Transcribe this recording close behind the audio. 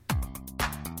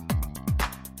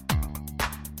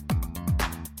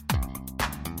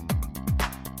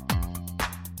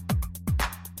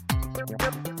Alright,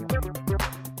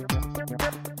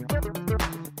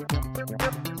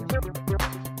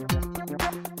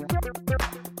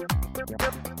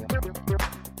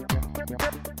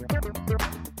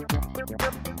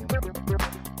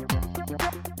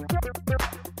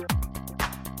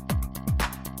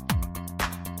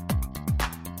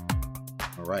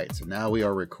 so now we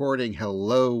are recording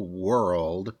Hello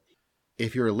World.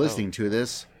 If you're listening to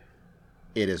this,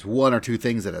 it is one or two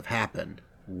things that have happened.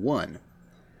 One,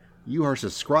 you are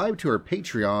subscribed to our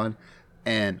Patreon,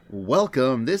 and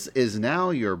welcome. This is now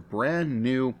your brand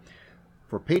new,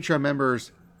 for Patreon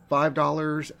members,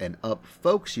 $5 and up,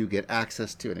 folks. You get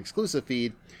access to an exclusive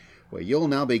feed where you'll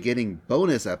now be getting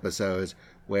bonus episodes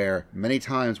where many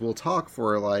times we'll talk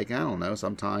for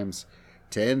sometimes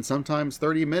 10, sometimes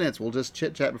 30 minutes. We'll just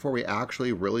chit-chat before we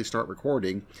actually really start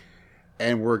recording.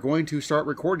 And we're going to start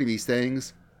recording these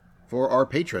things for our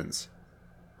patrons.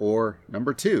 Or,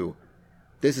 number two,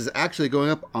 this is actually going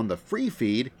up on the free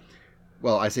feed.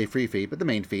 Well, I say free feed, but the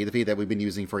main feed, the feed that we've been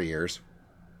using for years.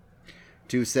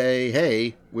 To say,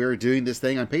 hey, we're doing this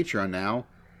thing on Patreon now.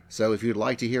 So if you'd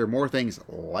like to hear more things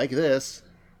like this,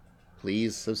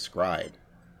 please subscribe.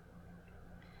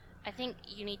 I think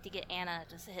you need to get Anna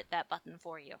to hit that button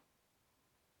for you.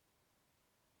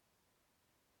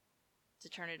 To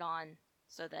turn it on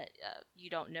so that you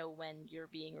don't know when you're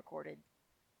being recorded.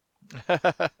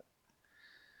 I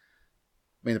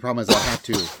mean, the problem is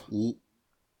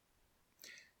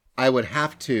I would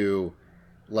have to,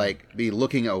 be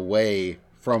looking away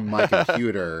from my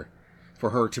computer for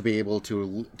her to be able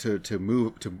to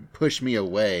move, to push me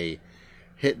away,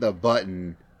 hit the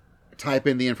button, type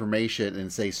in the information,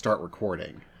 and say start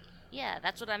recording. Yeah,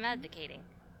 that's what I'm advocating.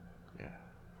 Yeah.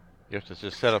 You have to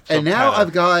just set up some And now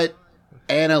I've got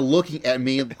Anna looking at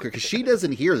me because she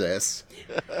doesn't hear this.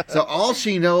 So all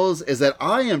she knows is that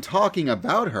I am talking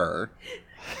about her.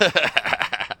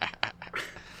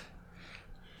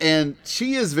 And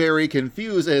she is very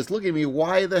confused and is looking at me,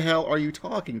 why the hell are you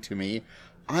talking to me?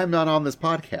 I'm not on this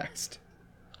podcast.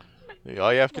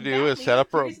 All you have to do is set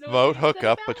up a remote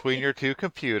hookup between your two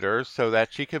computers so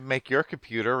that she can make your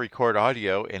computer record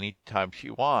audio anytime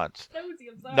she wants.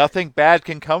 Nothing bad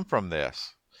can come from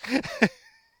this.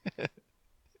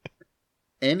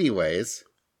 Anyways,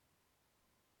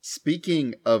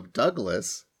 speaking of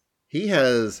Douglas, he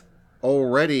has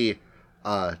already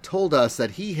told us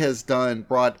that he has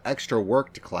brought extra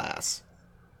work to class.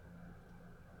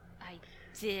 I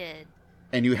did.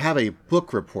 And you have a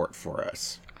book report for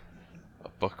us. A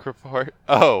book report?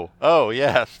 Oh,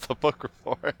 yes, the book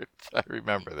report. I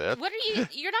remember this. What are you?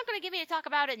 You're not going to get me to talk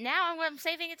about it now. I'm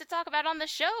saving it to talk about on the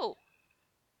show.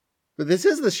 But this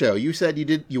is the show. You said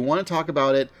you want to talk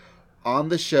about it on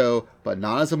the show, but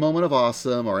not as a moment of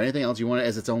awesome or anything else. You want it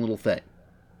as its own little thing.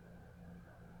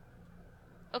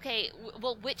 Okay,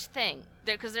 well, which thing?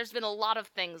 Because there's been a lot of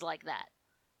things like that.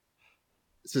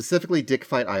 Specifically, Dick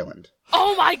Fight Island.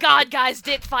 Oh my god, guys,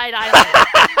 Dick Fight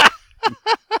Island!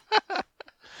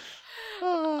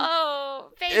 Oh,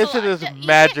 Basil, Isn't it you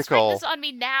magical? can't spring this on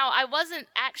me now. I wasn't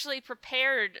actually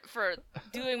prepared for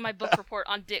doing my book report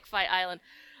on Dick Fight Island.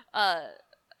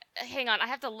 Hang on, I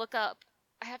have to look up,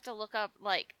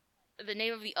 the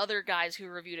name of the other guys who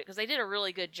reviewed it, because they did a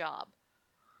really good job.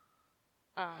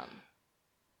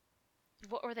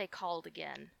 What were they called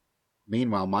again?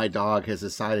 Meanwhile, my dog has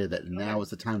decided that now is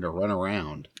the time to run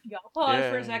around. Y'all pause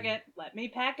for a second. Let me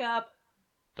pack up.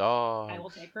 Dogs. I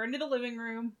will take her into the living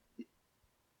room.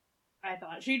 I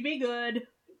thought she'd be good.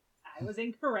 I was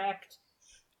incorrect.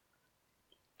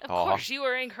 Of course you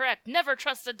were incorrect. Never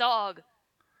trust a dog.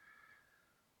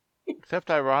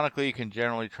 Except, ironically, you can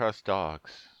generally trust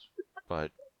dogs.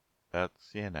 But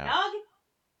that's, Dog? We're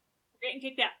getting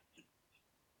kicked out.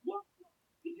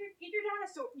 Get your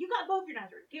dinosaur. You got both your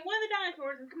dinosaurs. Get one of the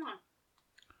dinosaurs and come on.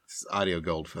 This is audio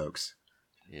gold, folks.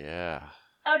 Yeah.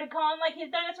 Oh, did Colin like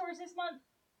his dinosaurs this month?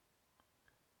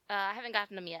 I haven't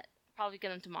gotten them yet. Probably get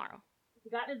them tomorrow. You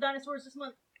got his dinosaurs this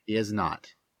month? He is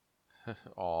not.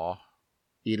 Aw.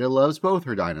 Ida loves both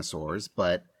her dinosaurs,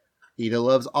 but Ida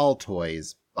loves all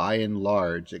toys, by and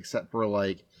large, except for,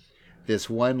 this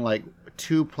one,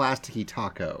 too plasticky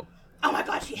taco. Oh my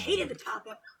god, she hated the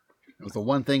taco. It was the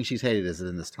one thing she's hated is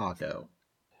in this taco.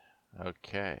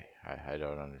 Okay. I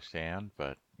don't understand,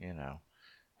 but, I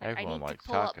everyone need likes to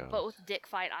pull tacos. up both Dick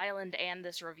Fight Island and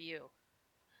this review.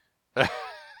 To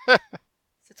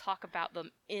talk about them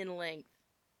in length.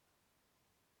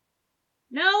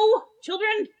 No!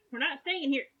 Children! We're not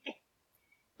staying here.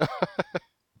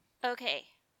 Okay.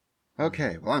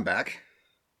 Okay, well, I'm back.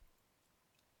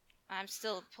 I'm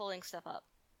still pulling stuff up.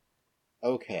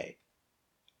 Okay.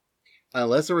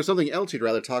 Unless there was something else you'd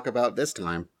rather talk about this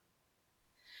time.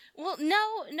 Well,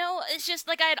 no. It's just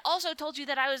like I had also told you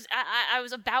that I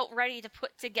was about ready to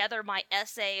put together my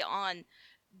essay on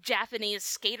Japanese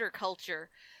skater culture,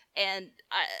 and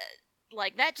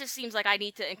like that just seems like I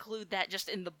need to include that just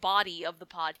in the body of the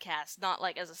podcast, not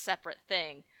like as a separate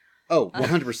thing. Oh,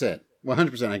 100%.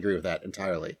 100%, I agree with that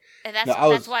entirely. And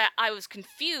No, that's why I was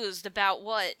confused about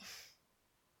what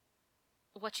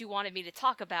you wanted me to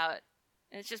talk about,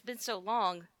 and it's just been so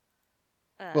long.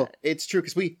 Well, it's true,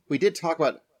 because we did talk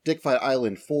about Dick Fight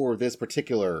Island for this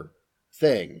particular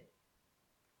thing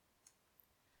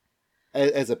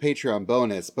as a Patreon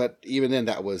bonus, but even then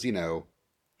that was,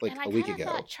 like a week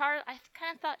ago. I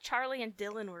kind of thought Charlie and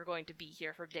Dylan were going to be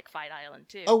here for Dick Fight Island,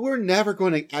 too. Oh, we're never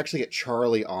going to actually get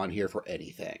Charlie on here for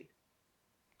anything.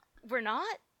 We're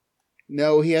not?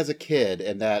 No, he has a kid,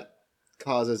 and that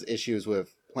causes issues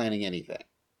with planning anything.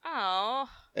 Oh.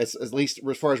 At least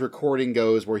as far as recording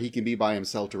goes, where he can be by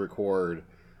himself to record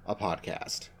a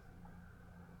podcast.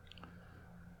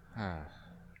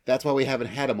 That's why we haven't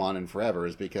had him on in forever,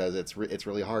 is because it's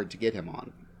really hard to get him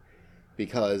on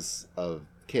because of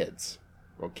kids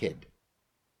or kid.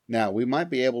 Now we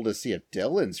might be able to see if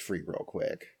Dylan's free real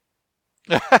quick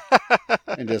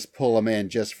and just pull him in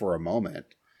just for a moment.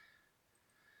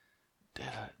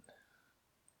 Dylan.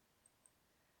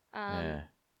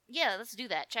 Yeah, let's do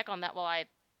that. Check on that while I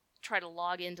try to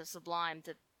log into Sublime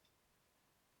to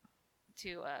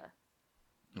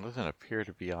It doesn't appear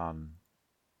to be on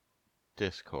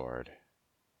Discord.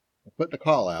 I'll put the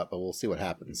call out, but we'll see what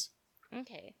happens.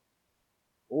 Okay.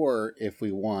 Or if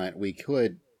we want, we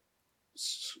could.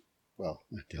 Well,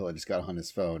 Dylan just got on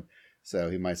his phone, so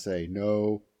he might say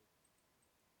no,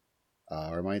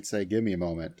 or he might say, "Give me a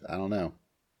moment." I don't know.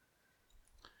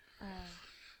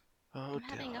 I'm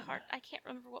having a hard. I can't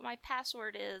remember what my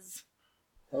password is.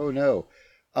 Oh no.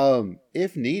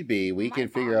 If need be, we can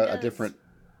figure out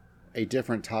a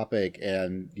different topic,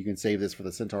 and you can save this for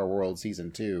the Centaur World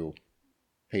Season 2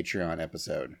 Patreon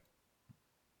episode.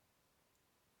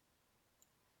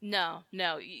 No,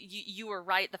 you were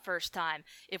right the first time.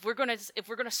 If we're gonna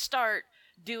start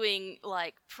doing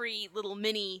like little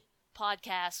mini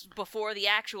podcasts before the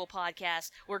actual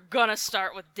podcast, we're gonna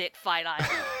start with Dick Fight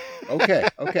Island.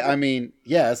 Okay. I mean,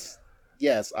 yes,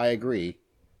 I agree.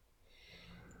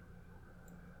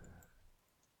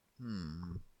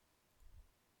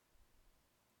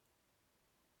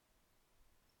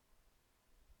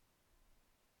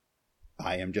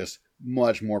 I am just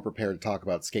much more prepared to talk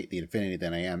about Skate the Infinity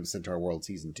than I am Centaur World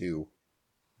Season 2.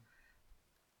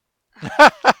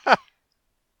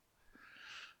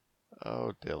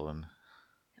 Oh, Dylan.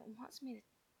 It wants me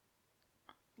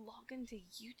to log into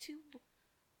YouTube?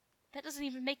 That doesn't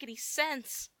even make any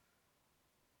sense.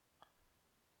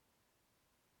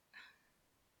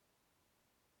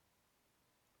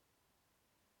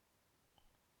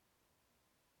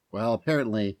 Well,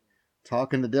 apparently,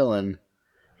 talking to Dylan,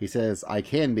 he says, I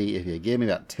can be if you give me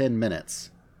about 10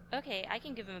 minutes. Okay, I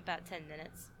can give him about 10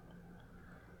 minutes.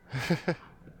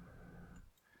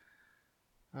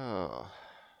 Oh.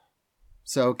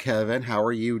 So, Kevin, how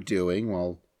are you doing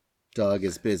while Doug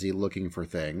is busy looking for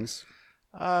things?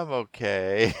 I'm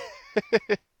okay.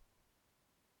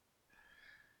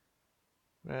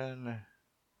 Man,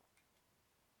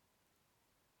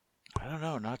 I don't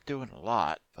know, not doing a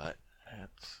lot, but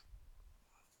it's...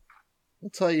 I'll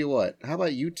tell you what, how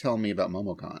about you tell me about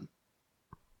MomoCon?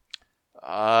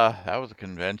 That was a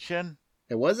convention.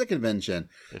 It was a convention.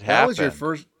 It happened.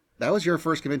 That was your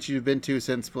first convention you've been to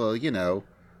since, well, the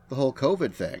whole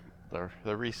COVID thing.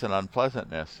 The recent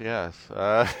unpleasantness, yes.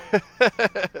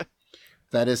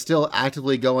 That is still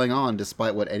actively going on,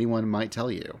 despite what anyone might tell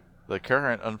you. The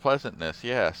current unpleasantness,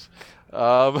 yes.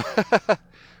 But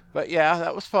yeah,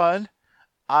 that was fun.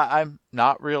 I'm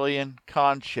not really in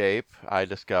con shape, I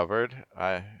discovered.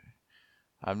 I'm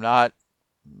not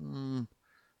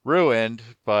ruined,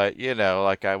 but,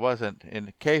 like I wasn't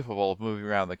incapable of moving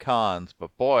around the cons.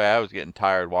 But boy, I was getting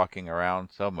tired walking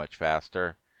around so much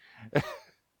faster.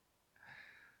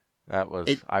 That was,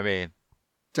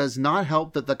 does not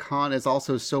help that the con is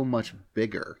also so much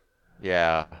bigger.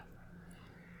 Yeah.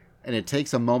 And it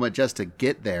takes a moment just to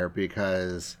get there,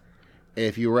 because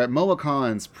if you were at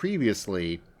MomoCons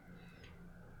previously,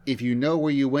 if you know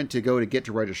where you went to go to get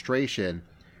to registration,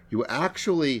 you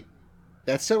actually,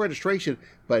 that's still registration,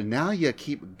 but now you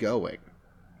keep going.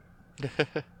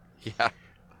 Yeah.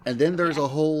 And then there's a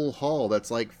whole hall that's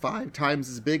like 5 times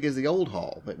as big as the old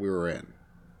hall that we were in.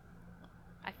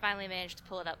 I finally managed to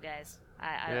pull it up, guys.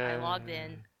 I logged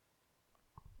in.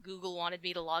 Google wanted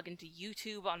me to log into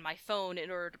YouTube on my phone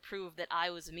in order to prove that I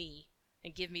was me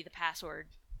and give me the password.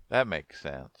 That makes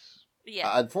sense.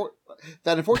 Yeah.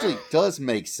 That unfortunately does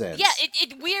make sense. Yeah,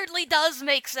 it weirdly does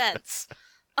make sense.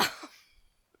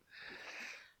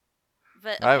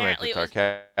 But I meant apparently it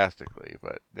sarcastically,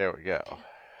 but there we go.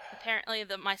 Apparently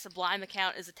my Sublime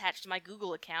account is attached to my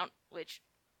Google account, which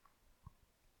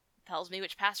tells me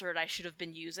which password I should have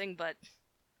been using, but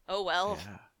oh well.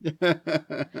 Yeah.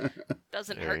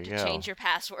 Doesn't There hurt you to go. change your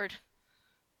password.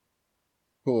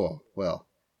 Cool. Well,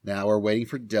 now we're waiting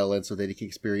for Dylan so that he can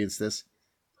experience this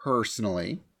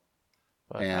personally.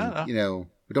 But I And, don't know. you know,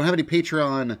 we don't have any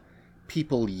Patreon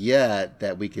people yet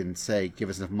that we can say give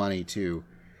us enough money to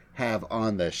have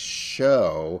on the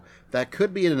show. That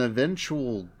could be an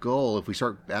eventual goal if we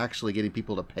start actually getting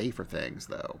people to pay for things,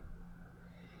 though.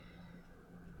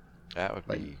 That would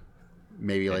Like, be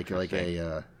maybe like interesting.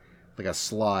 a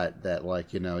slot that,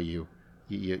 like, you know,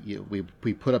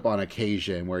 we put up on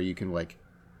occasion where you can, like,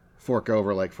 fork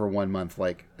over, like, for 1 month,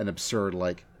 like an absurd,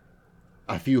 like,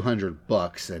 a few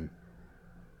 $100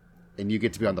 and you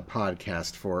get to be on the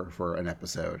podcast for an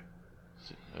episode.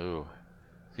 Ooh,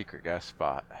 secret guest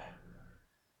spot.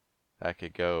 That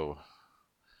could go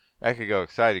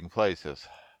exciting places.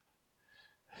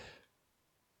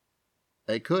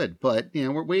 It could, but, you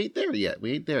know, we ain't there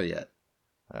yet.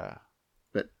 Yeah.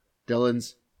 But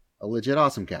Dylan's a legit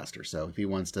awesome caster, so if he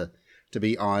wants to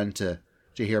be on to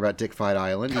hear about Dick Fight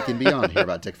Island, he can be on to hear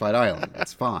about Dick Fight Island.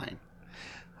 That's fine.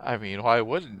 I mean, why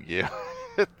wouldn't you?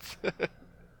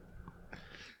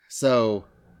 So,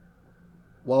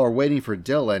 while we're waiting for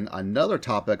Dylan, another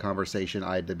topic conversation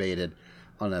I debated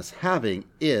on us having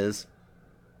is,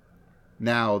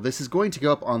 now this is going to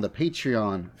go up on the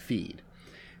Patreon feed.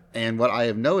 And what I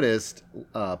have noticed,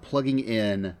 plugging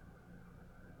in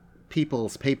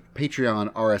people's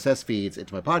Patreon RSS feeds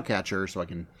into my podcatcher so I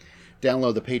can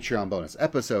download the Patreon bonus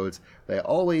episodes, they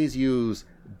always use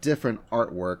different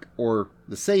artwork or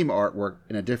the same artwork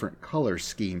in a different color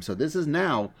scheme. So this is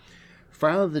now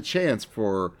finally the chance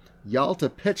for y'all to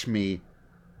pitch me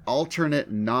alternate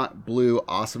not blue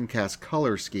AwesomeCast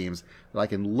color schemes that I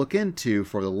can look into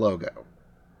for the logo.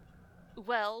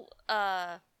 Well,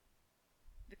 the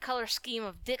color scheme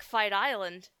of Dick Fight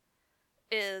Island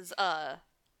is a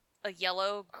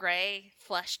yellow, gray,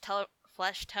 flesh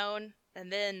tone,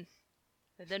 and then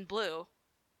blue.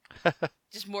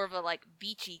 Just more of a, like,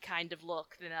 beachy kind of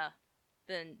look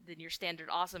than your standard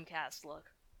AwesomeCast look.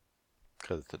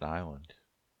 Because it's an island.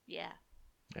 Yeah.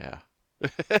 Yeah.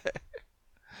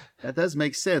 That does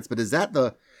make sense, but is that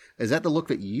the look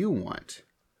that you want?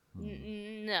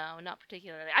 No, not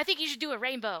particularly. I think you should do a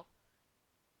rainbow.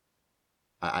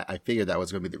 I figured that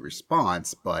was going to be the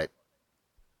response, but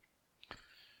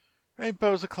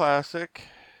Rainbow's a classic.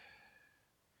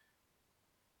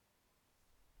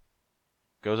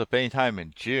 Goes up anytime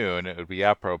in June, it would be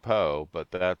apropos, but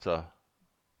that's a...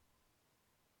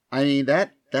 I mean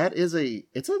that is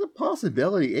it's a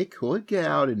possibility. It could get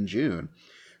out in June.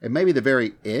 It may be the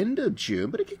very end of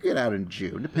June, but it could get out in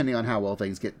June, depending on how well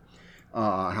things get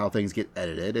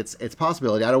edited. It's a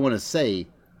possibility. I don't want to say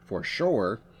for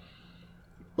sure,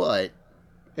 but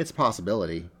it's a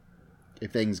possibility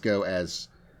if things go as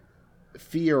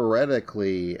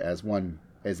theoretically as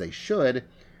they should.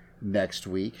 Next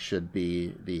week should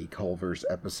be the Culver's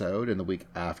episode, and the week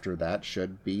after that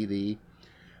should be the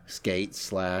Skate /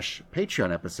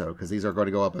 Patreon episode, because these are going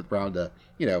to go up around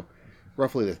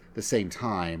roughly the same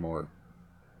time or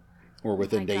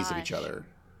within days of each other.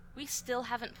 We still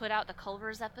haven't put out the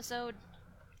Culver's episode.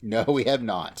 No, we have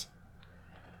not.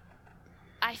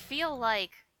 I feel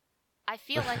like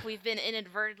we've been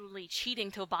inadvertently cheating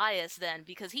Tobias then,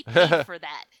 because he paid for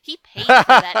that. He paid for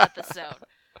that episode.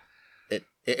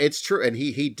 It's true, and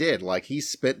he did. Like, he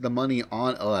spent the money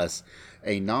on us,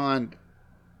 a non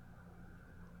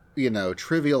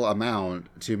trivial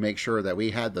amount, to make sure that we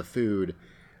had the food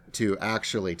to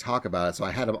actually talk about it. So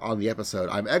I had him on the episode.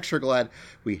 I'm extra glad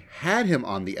we had him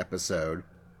on the episode.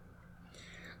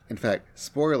 In fact,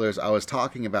 spoilers, I was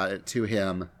talking about it to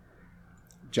him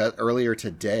just earlier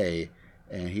today,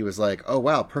 and he was like, "Oh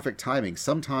wow, perfect timing.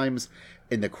 Sometimes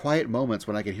in the quiet moments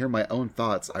when I can hear my own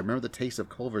thoughts, I remember the taste of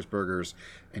Culver's burgers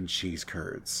and cheese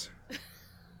curds."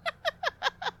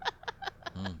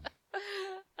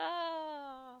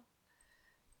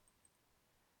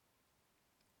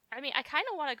 I mean, I kind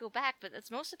of want to go back, but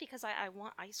it's mostly because I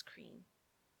want ice cream.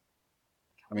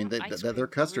 I mean, their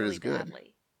custard really is good.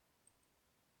 badly.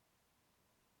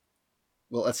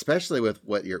 Well, especially with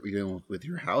what you're doing with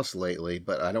your house lately,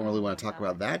 but I don't really want to my talk God.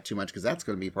 about that too much because that's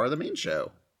going to be part of the main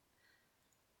show.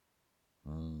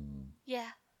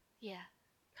 Yeah.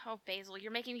 Oh, Basil,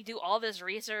 you're making me do all this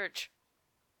research.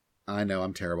 I know,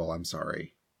 I'm terrible. I'm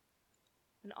sorry.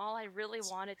 And all I really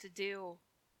wanted to do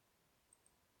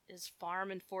is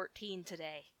farming 14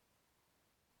 today.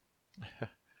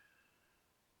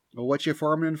 Well, what you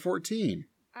farming in 14?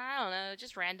 I don't know,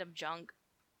 just random junk.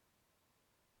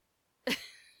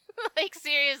 Like,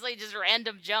 seriously, just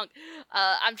random junk.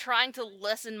 I'm trying to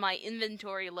lessen my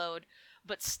inventory load,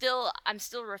 but I'm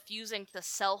still refusing to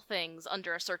sell things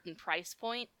under a certain price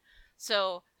point.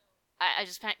 So, I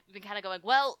just been kind of going,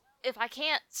 well, if I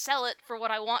can't sell it for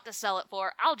what I want to sell it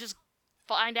for, I'll just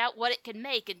find out what it can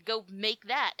make and go make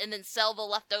that, and then sell the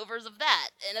leftovers of that.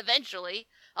 And eventually,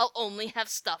 I'll only have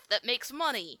stuff that makes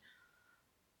money.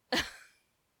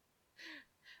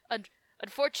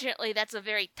 Unfortunately, that's a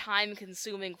very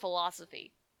time-consuming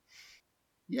philosophy.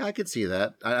 Yeah, I could see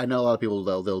that. I know a lot of people,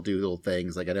 they'll do little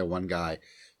things. Like, I know one guy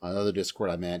on another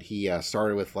Discord I met, he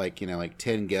started with, like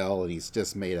 10 gil, and he's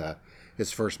just made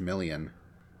his first million.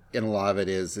 And a lot of it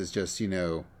is just,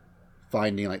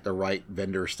 finding, like, the right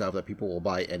vendor stuff that people will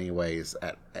buy anyways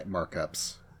at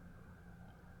markups.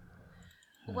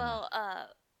 Well,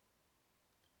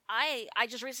 I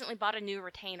just recently bought a new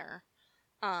retainer.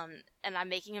 And I'm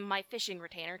making him my fishing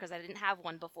retainer because I didn't have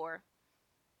one before.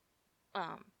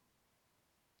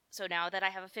 So now that I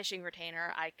have a fishing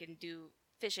retainer, I can do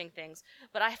fishing things.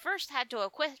 But I first had to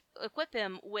equip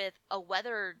him with a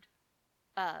weathered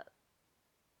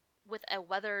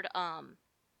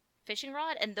fishing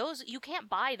rod, and those, you can't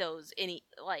buy those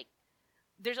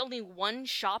there's only one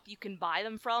shop you can buy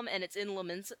them from, and it's in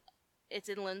Leminsa. It's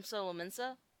in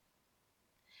Leminsa.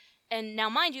 And now,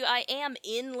 mind you, I am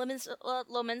in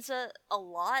Leminsa a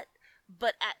lot,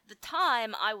 but at the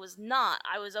time, I was not.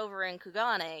 I was over in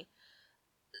Kugane.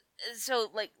 So,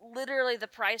 literally the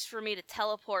price for me to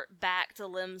teleport back to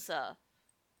Limsa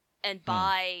and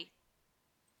buy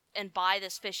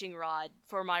this fishing rod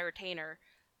for my retainer,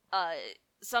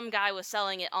 some guy was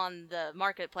selling it on the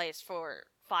marketplace for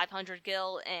 500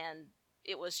 gil, and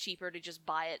it was cheaper to just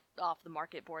buy it off the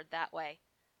market board that way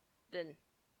than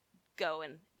go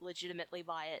and legitimately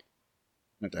buy it.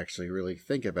 I have to actually really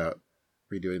think about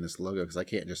redoing this logo, because I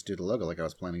can't just do the logo like I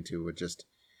was planning to with just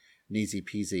an easy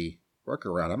peasy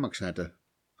workaround. I'm actually going to have to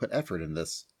put effort in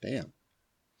this. Damn.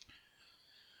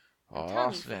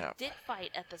 Oh, snap. Dit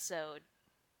Fight episode,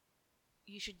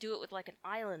 you should do it with an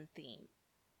island theme.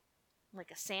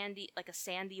 Like a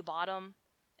sandy bottom,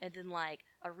 and then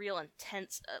a real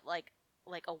intense, like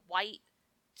a white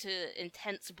to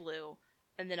intense blue,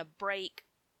 and then a break,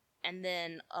 and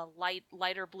then a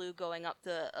lighter blue going up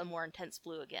to a more intense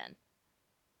blue again.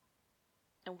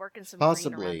 And working some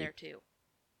green around there too.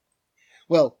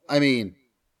 Well, I mean,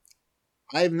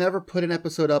 I've never put an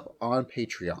episode up on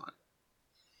Patreon.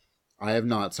 I have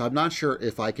not, so I'm not sure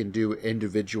if I can do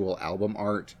individual album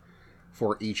art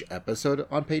for each episode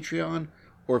on Patreon,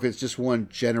 or if it's just one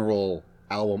general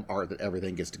album art that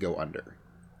everything gets to go under.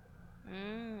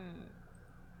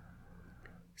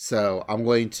 So I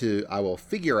will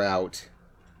figure out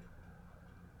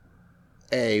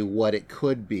what it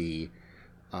could be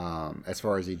as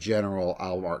far as the general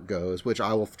album art goes, which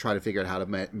I will try to figure out how to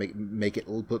make it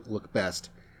look best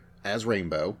as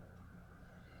Rainbow,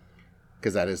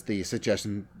 because that is the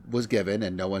suggestion was given,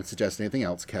 and no one suggested anything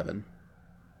else, Kevin.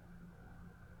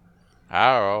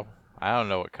 I don't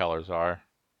know what colors are.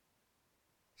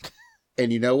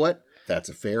 And you know what? That's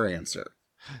a fair answer.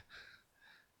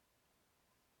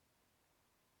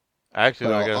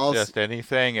 Actually, I'm going to suggest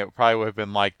anything. It probably would have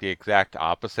been the exact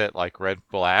opposite, like red,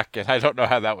 black, and I don't know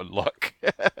how that would look.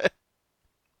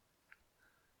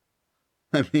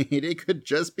 I mean, it could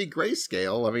just be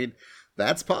grayscale. I mean,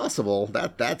 that's possible.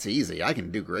 That's easy. I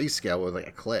can do grayscale with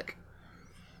a click.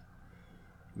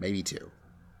 Maybe two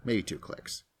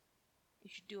clicks. You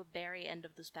should do a berry end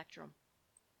of the spectrum.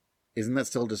 Isn't that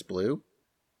still just blue?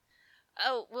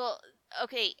 Oh, well,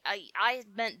 okay, I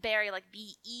meant Barry like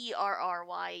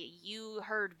Berry. You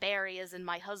heard Barry as in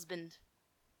my husband.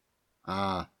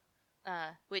 Ah.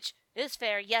 Which is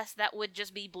fair. Yes, that would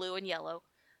just be blue and yellow.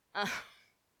 But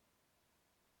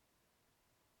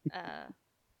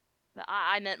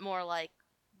I meant more like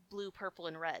blue, purple,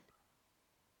 and red.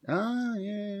 Ah,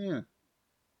 yeah.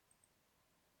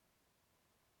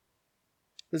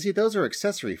 But see, those are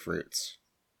accessory fruits.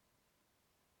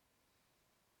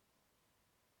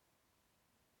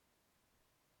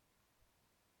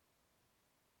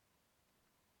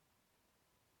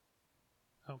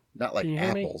 Not like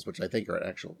apples, which I think are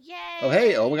actual. Yay! Oh,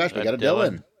 hey! Oh my gosh, we got a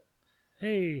Dylan.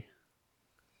 Hey.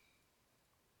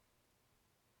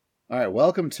 All right,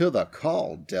 welcome to the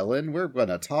call, Dylan. We're going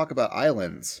to talk about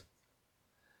islands.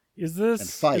 Is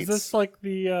this like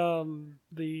the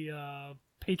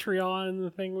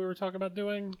Patreon thing we were talking about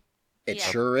doing? It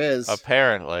sure is.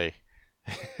 Apparently.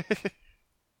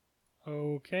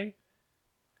 Okay.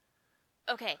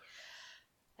 Okay.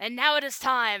 And now it is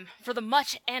time for the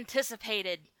much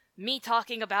anticipated me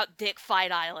talking about Dick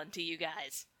Fight Island to you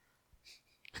guys.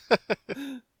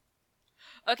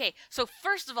 Okay, so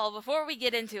first of all, before we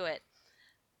get into it,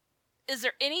 is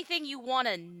there anything you want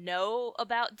to know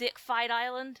about Dick Fight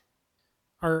Island?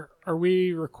 Are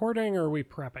we recording or are we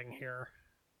prepping here?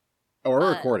 Oh,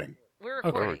 we're recording. We're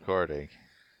recording. We're recording.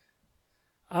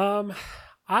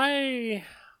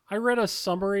 I read a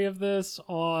summary of this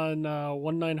on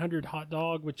 1-900 Hot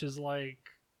Dog, which is like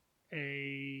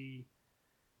a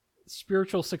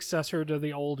spiritual successor to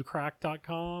the old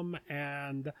crack.com,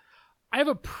 and I have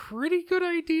a pretty good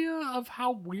idea of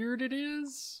how weird it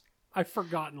is. I've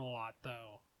forgotten a lot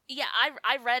though. Yeah,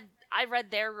 I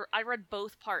read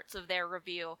both parts of their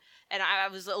review, and I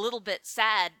was a little bit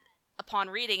sad upon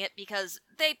reading it because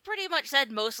they pretty much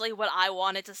said mostly what I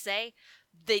wanted to say.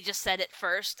 They just said it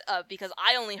first because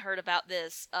I only heard about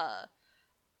this. About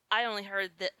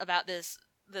this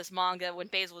manga when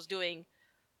Basil was doing.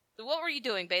 What were you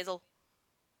doing, Basil?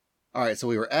 All right, so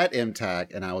we were at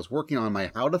MTAC, and I was working on my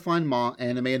How to Find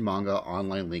Anime and Manga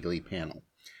Online Legally panel.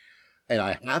 And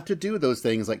I have to do those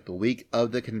things like the week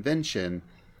of the convention,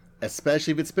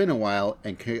 especially if it's been a while.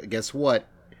 And guess what?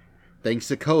 Thanks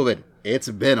to COVID, it's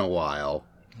been a while.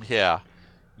 Yeah.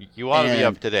 You want to be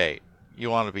up to date. You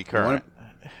want to be current.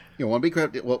 You want to be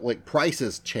current. Well, like,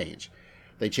 prices change.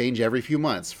 They change every few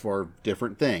months for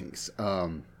different things.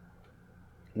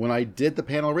 When I did the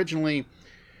panel originally,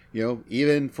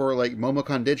 even for like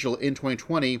Momocon Digital in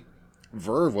 2020,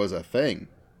 Verve was a thing.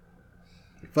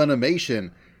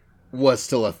 Funimation was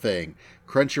still a thing.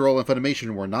 Crunchyroll and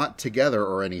Funimation were not together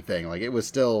or anything. Like, it was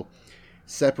still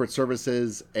separate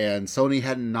services, and Sony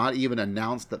had not even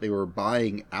announced that they were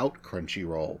buying out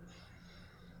Crunchyroll.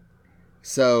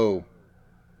 So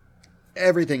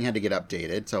everything had to get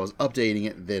updated. So I was updating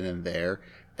it then and there.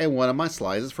 And one of my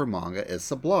slices for manga is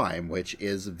Sublime, which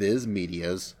is Viz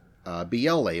Media's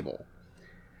BL label.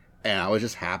 And I was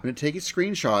just happening to take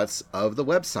screenshots of the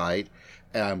website,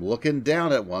 and I'm looking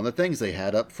down at one of the things they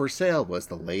had up for sale was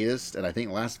the latest, and I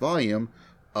think last volume,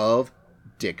 of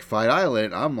Dick Fight Island.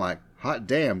 And I'm like, hot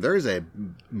damn, there's a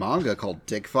manga called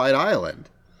Dick Fight Island.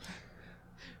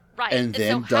 Right. And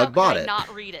then so Doug bought it. How could I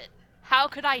not read it? How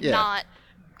could I not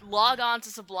log on to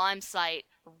Sublime's site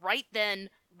right then,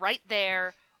 right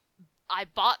there? I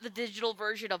bought the digital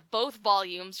version of both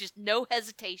volumes, just no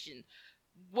hesitation.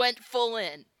 Went full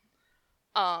in.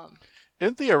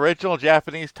 Isn't the original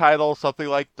Japanese title something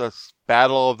like the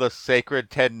Battle of the Sacred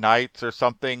 10 Knights or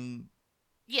something?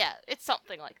 Yeah, it's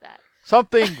something like that.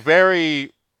 Something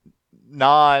very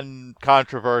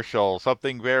non-controversial,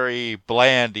 something very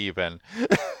bland even.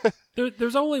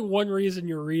 There's only one reason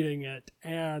you're reading it,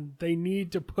 and they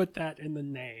need to put that in the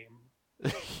name.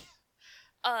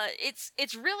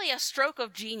 It's really a stroke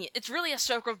of genius. It's really a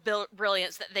stroke of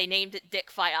brilliance that they named it Dick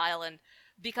Fight Island,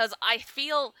 because I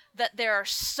feel that there are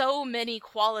so many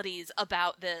qualities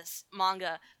about this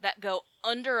manga that go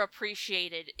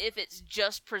underappreciated if it's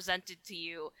just presented to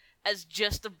you as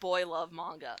just a boy love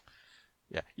manga.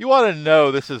 Yeah, you want to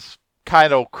know this is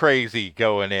kind of crazy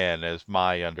going in, is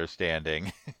my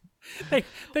understanding.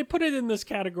 They put it in this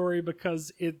category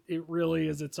because it really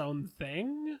is its own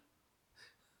thing.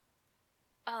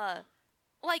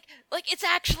 Like it's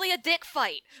actually a dick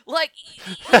fight. Like,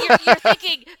 you're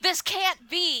thinking, this can't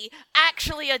be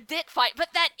actually a dick fight, but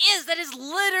that is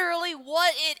literally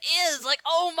what it is. Like,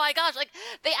 oh my gosh, like,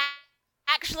 they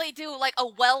actually do, like, a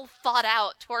well thought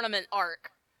out tournament arc.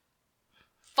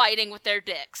 Fighting with their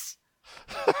dicks.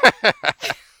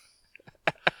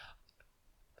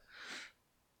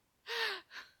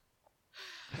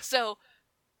 So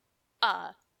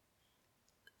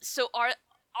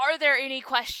are there any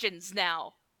questions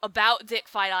now about Dick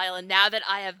Fight Island now that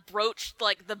I have broached,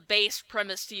 like, the base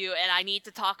premise to you and I need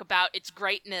to talk about its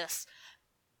greatness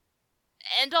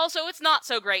and also its not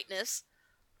so greatness?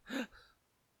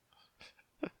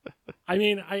 I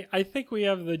mean, I think we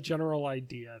have the general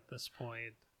idea at this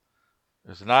point.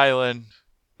 There's an island.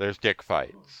 There's dick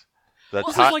fights.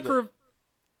 It's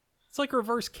like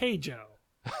reverse Keijo.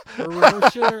 Or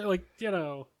reverse, like,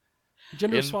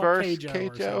 gender swap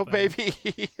Keijo, baby.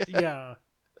 Yeah.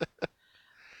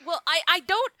 Well, I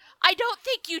don't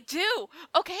think you do.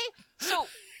 Okay, so.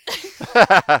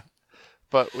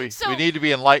 But we need to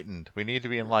be enlightened. We need to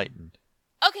be enlightened.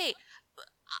 Okay.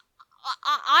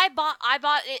 I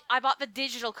bought the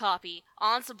digital copy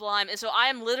on Sublime, and so I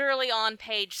am literally on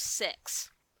page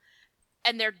 6.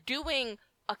 And they're doing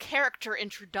a character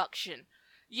introduction.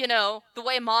 you know, the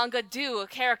way manga do a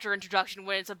character introduction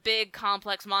when it's a big,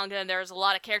 complex manga and there's a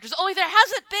lot of characters. Only there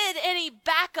hasn't been any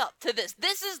backup to this.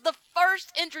 This is the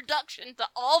first introduction to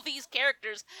all these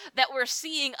characters that we're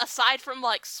seeing aside from,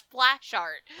 like, splash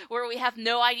art, where we have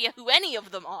no idea who any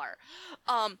of them are.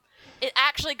 It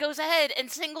actually goes ahead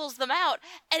and singles them out,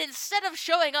 and instead of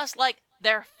showing us, like,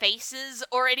 their faces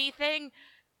or anything,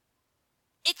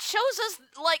 it shows us,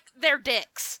 like, their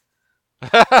dicks.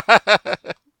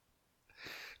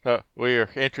 We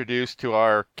are introduced to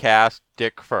our cast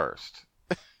dick first.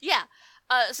 Yeah.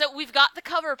 So we've got the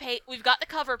cover page. We've got the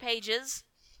cover pages.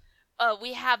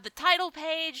 We have the title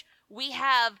page. We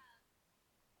have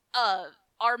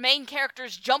our main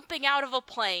characters jumping out of a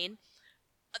plane.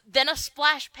 Then a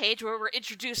splash page where we're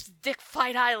introduced to Dick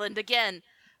Fight Island again.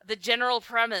 The general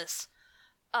premise.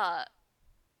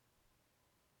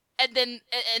 And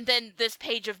then this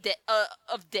page of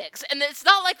dicks, and it's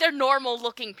not like they're normal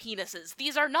looking penises.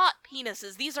 These are not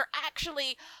penises. These are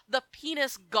actually the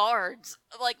penis guards.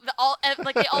 Like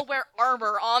they all wear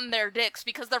armor on their dicks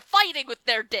because they're fighting with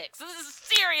their dicks. This is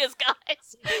serious,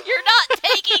 guys. You're not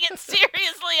taking it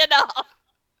seriously enough.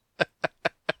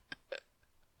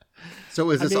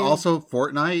 So is this also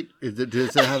Fortnite?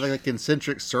 Does it have like a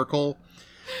concentric circle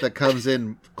that comes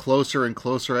in closer and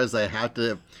closer as they have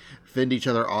to fend each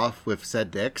other off with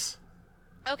said dicks?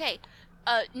 Okay,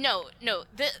 no.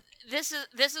 This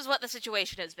is what the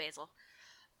situation is, Basil.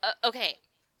 Okay,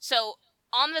 so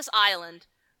on this island,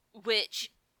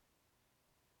 which,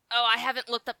 I haven't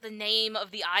looked up the name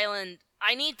of the island.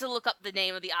 I need to look up the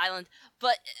name of the island,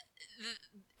 but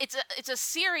it's a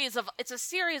series of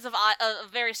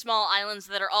very small islands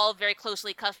that are all very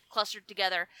closely clustered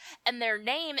together, and their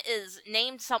name is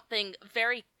named something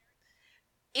very.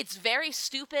 It's very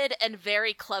stupid and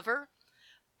very clever.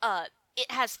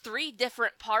 It has 3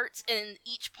 different parts, and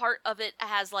each part of it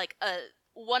has like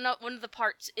one of the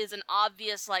parts is an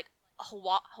obvious like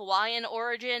Hawaiian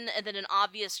origin, and then an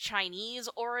obvious Chinese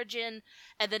origin,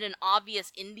 and then an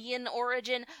obvious Indian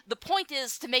origin. The point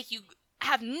is to make you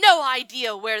have no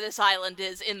idea where this island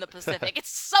is in the Pacific. It's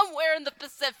somewhere in the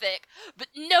Pacific, but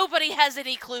nobody has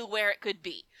any clue where it could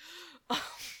be.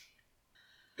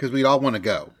 Because we all want to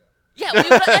go. Yeah,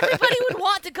 everybody would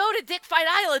want to go to Dick Fight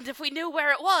Island if we knew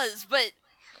where it was, but...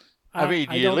 I mean,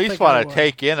 you at least want to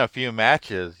take in a few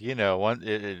matches, you know,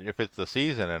 if it's the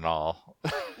season and all.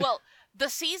 Well, the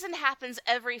season happens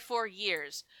every 4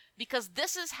 years, because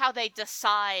this is how they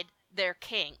decide their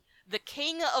king. The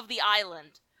king of the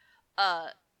island,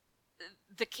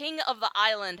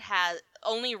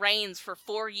 only reigns for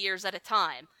 4 years at a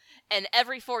time, and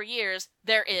every 4 years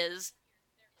there is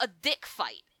a dick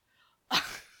fight.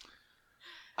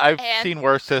 I've seen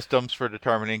worse systems for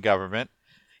determining government.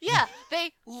 Yeah,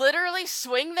 they literally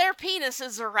swing their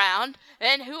penises around,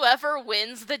 and whoever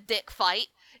wins the dick fight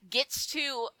gets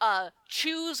to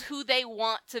choose who they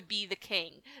want to be the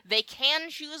king. They can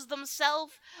choose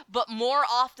themselves, but more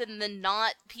often than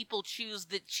not, people choose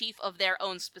the chief of their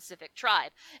own specific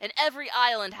tribe. And every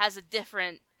island has a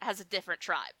different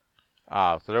tribe.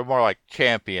 So they're more like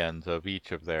champions of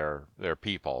each of their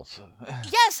peoples.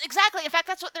 Yes, exactly. In fact,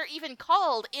 that's what they're even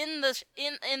called in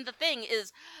the thing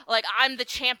is like, I'm the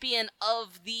champion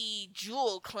of the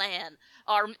Jewel Clan.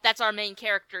 That's our main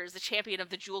character, is the champion of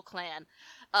the Jewel Clan.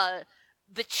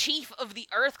 The chief of the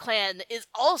Earth Clan is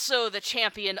also the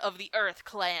champion of the Earth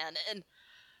Clan, and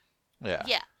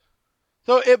yeah.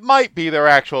 So it might be their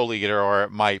actual leader, or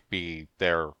it might be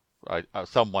their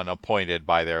someone appointed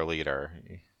by their leader.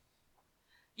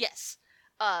 Yes.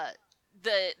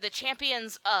 The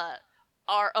champions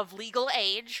are of legal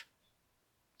age,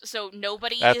 so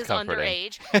nobody is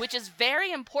underage, which is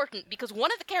very important because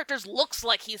one of the characters looks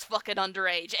like he's fucking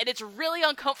underage, and it's really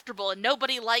uncomfortable, and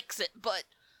nobody likes it, but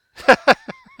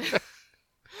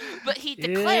but he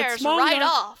declares right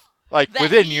off. Like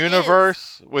within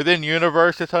universe,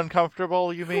 it's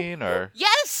uncomfortable. You mean, or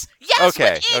yes,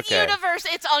 okay, within universe,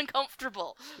 it's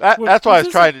uncomfortable. That's why I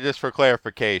was trying to just for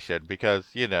clarification, because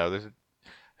there's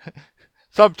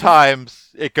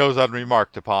sometimes it goes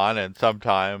unremarked upon, and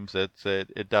sometimes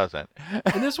it doesn't.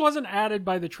 And this wasn't added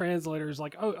by the translators.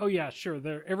 Like, oh yeah, sure.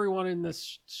 Everyone in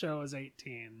this show is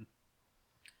 18.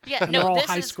 Yeah, they're all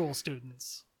high school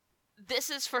students. This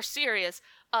is for serious.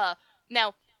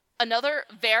 Now. Another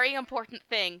very important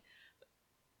thing,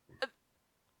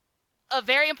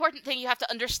 you have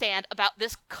to understand about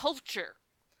this culture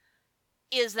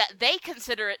is that they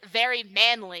consider it very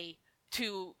manly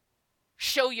to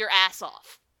show your ass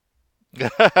off.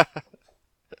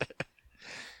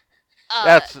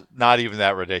 That's not even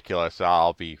that ridiculous.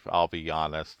 I'll be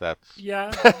honest. That's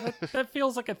Yeah, that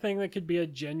feels like a thing that could be a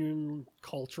genuine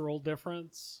cultural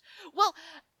difference. Well,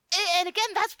 and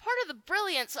again, that's part of the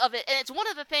brilliance of it, and it's one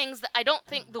of the things that I don't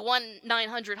think the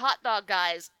 1-900 hot dog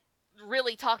guys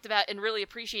really talked about and really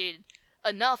appreciated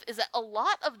enough, is that a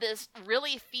lot of this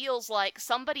really feels like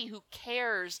somebody who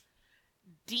cares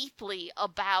deeply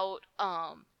about,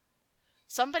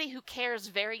 somebody who cares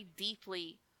very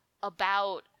deeply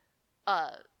about,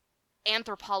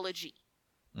 anthropology.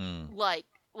 Like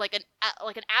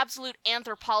an absolute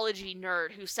anthropology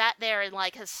nerd who sat there and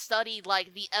like has studied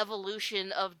like the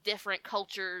evolution of different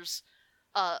cultures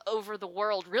over the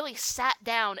world, really sat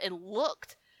down and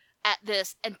looked at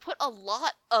this and put a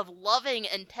lot of loving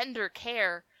and tender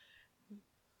care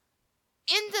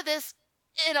into this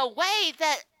in a way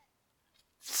that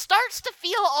starts to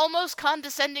feel almost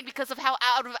condescending because of how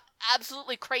out of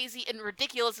absolutely crazy and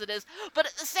ridiculous it is, but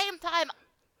at the same time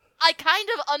I kind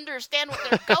of understand what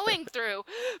they're going through,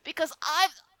 because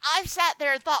I've sat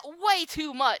there and thought way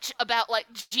too much about like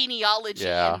genealogy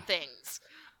and things.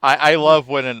 I love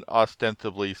when an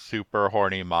ostensibly super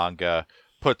horny manga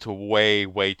puts way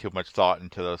too much thought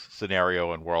into the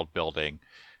scenario and world building.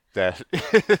 That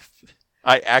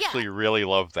I actually really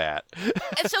love that.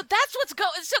 And so that's what's going.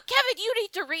 So Kevin, you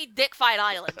need to read Dick Fight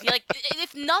Island. Like,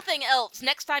 if nothing else,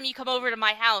 next time you come over to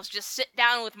my house, just sit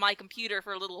down with my computer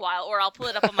for a little while, or I'll pull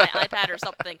it up on my iPad or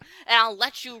something, and I'll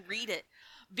let you read it,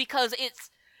 because it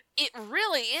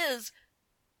really is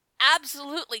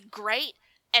absolutely great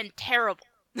and terrible.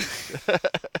 Because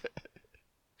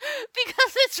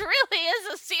it really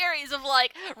is a series of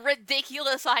like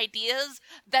ridiculous ideas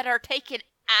that are taken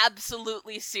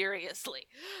absolutely seriously.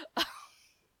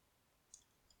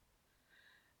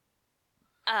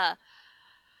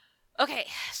 Okay,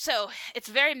 so it's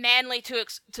very manly to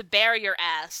bare your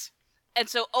ass, and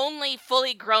so only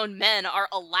fully grown men are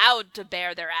allowed to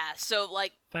bare their ass. So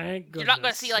like, thank goodness, you're not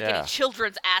going to see like any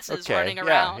children's asses running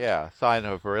around. Yeah, sign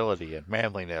of virility and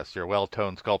manliness. Your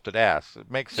well-toned, sculpted ass.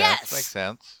 It makes sense. Yes. Makes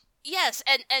sense. Yes,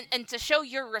 and to show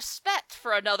your respect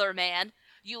for another man,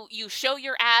 you show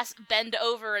your ass, bend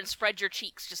over, and spread your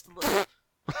cheeks just a little.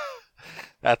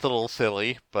 That's a little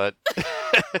silly, but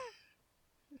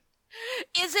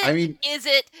is it? I mean, is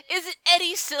it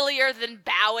any sillier than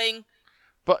bowing?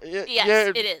 But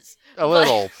yes, it is. A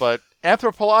little, but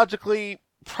anthropologically,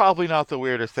 probably not the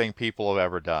weirdest thing people have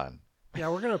ever done. Yeah,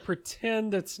 we're gonna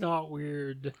pretend it's not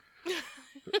weird.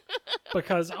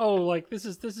 Because like this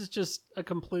is just a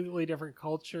completely different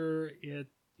culture.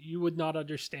 You would not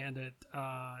understand it.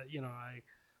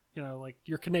 Like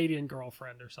your Canadian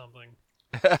girlfriend or something.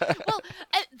 Well,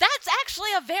 that's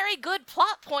actually a very good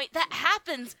plot point that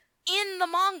happens in the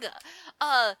manga.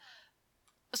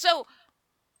 So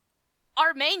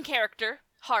our main character,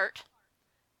 Hart,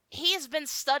 he has been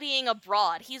studying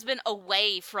abroad. He's been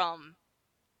away from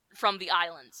the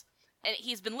islands. And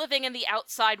he's been living in the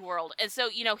outside world. And so,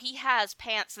 he has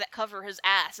pants that cover his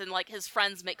ass, and, like, his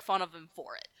friends make fun of him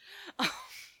for it.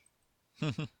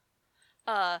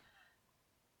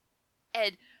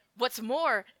 And what's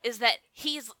more is that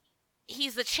he's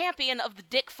the champion of the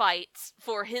dick fights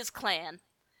for his clan.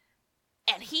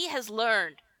 And he has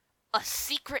learned a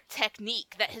secret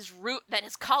technique that his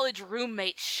college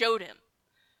roommate showed him.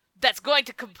 That's going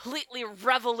to completely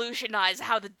revolutionize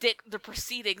how the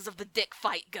proceedings of the dick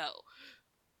fight go.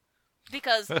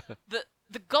 Because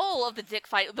the goal of the dick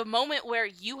fight, the moment where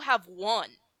you have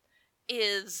won,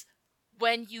 is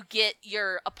when you get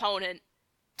your opponent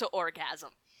to orgasm.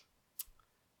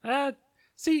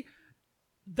 See,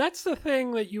 that's the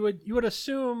thing that you would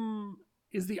assume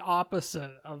is the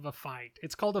opposite of a fight.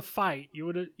 It's called a fight. You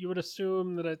would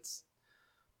assume that it's,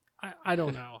 I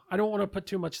don't know. I don't want to put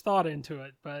too much thought into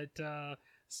it, but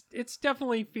it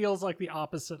definitely feels like the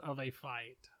opposite of a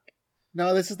fight.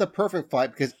 No, this is the perfect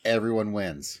fight because everyone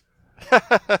wins.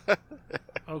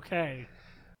 Okay.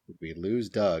 We lose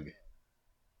Doug.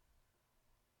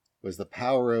 Was the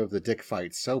power of the dick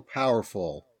fight so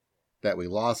powerful that we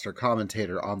lost our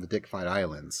commentator on the Dick Fight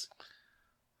Islands?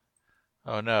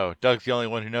 Oh no, Doug's the only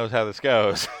one who knows how this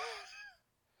goes.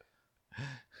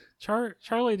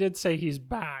 Charlie did say he's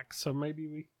back, so maybe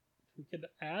we could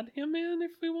add him in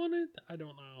if we wanted. I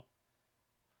don't know.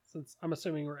 Since I'm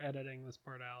assuming we're editing this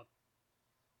part out.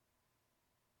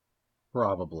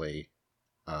 Probably.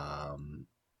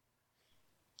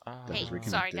 Hey,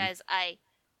 sorry guys, I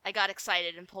got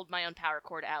excited and pulled my own power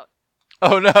cord out.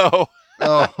 Oh no!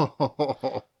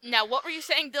 Oh. Now, what were you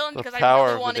saying, Dylan? Because I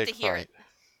really wanted to hear it.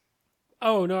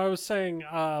 Oh no, I was saying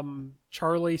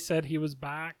Charlie said he was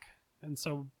back, and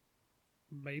so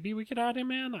maybe we could add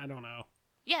him in. I don't know.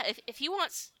 yeah, if he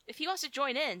wants to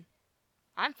join in,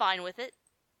 I'm fine with it.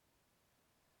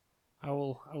 I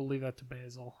will leave that to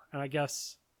Basil. And I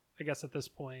guess at this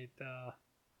point,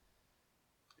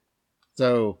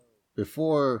 So,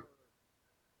 before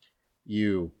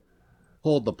you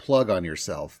pulled the plug on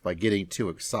yourself by getting too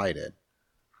excited,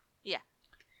 Yeah.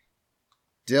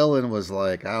 Dylan was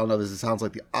like, I don't know, this sounds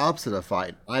like the opposite of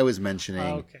fight. I was mentioning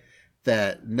okay.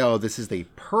 that, no, this is the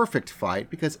perfect fight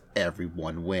because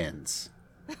everyone wins.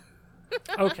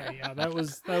 Okay, yeah, that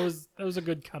was a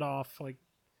good cutoff. Like,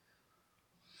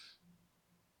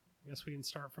 I guess we can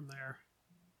start from there.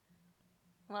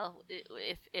 Well,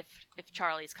 if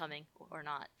Charlie's coming or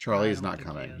not. Charlie I is don't not think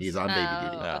coming. he is. He's on baby Oh,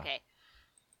 duty. No. okay.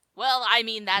 Well, I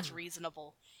mean, that's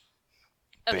reasonable.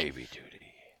 Okay, Baby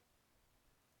duty.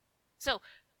 so,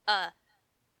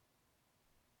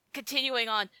 continuing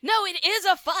on. No, it is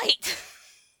a fight!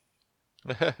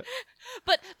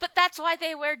 But that's why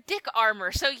they wear dick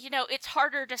armor, so, it's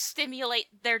harder to stimulate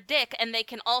their dick, and they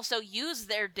can also use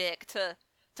their dick to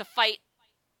fight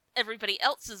everybody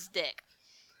else's dick.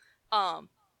 And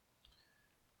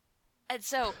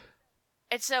so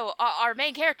our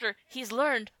main character, he's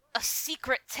learned a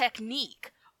secret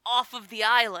technique off of the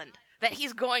island that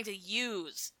he's going to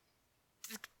use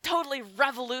to totally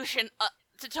revolutionize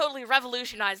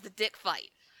the dick fight.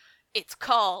 It's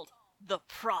called the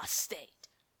prostate.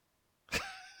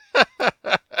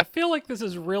 I feel like this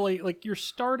is really like you're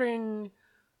starting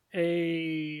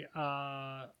a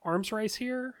arms race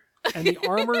here, and the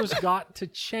armor's got to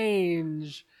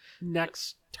change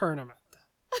next tournament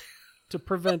to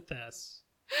prevent this.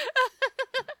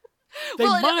 They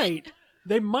Well,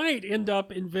 they might end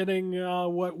up inventing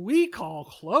what we call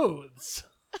clothes.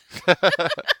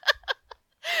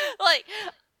 Like,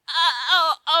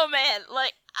 oh man,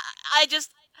 like I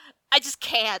just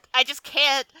can't.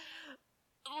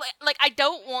 Like, I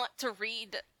don't want to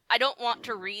read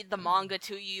the manga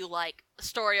to you, like,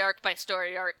 story arc by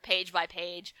story arc, page by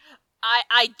page.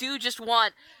 I do just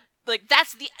want, like,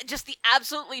 that's the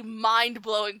absolutely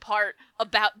mind-blowing part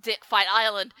about Dick Fight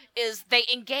Island, is they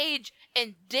engage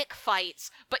in dick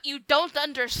fights, but you don't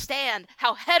understand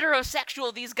how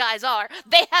heterosexual these guys are.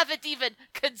 They haven't even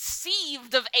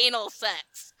conceived of anal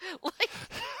sex. Like,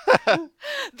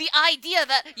 the idea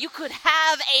that you could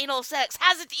have anal sex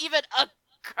hasn't even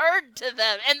occurred to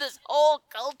them in this whole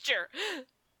culture.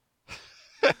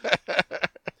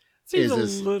 Seems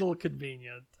Is a little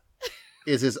convenient.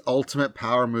 Is his ultimate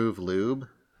power move lube?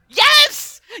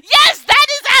 Yes! Yes, that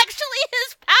is actually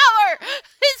his power!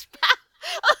 His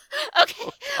power! Okay,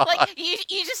 like,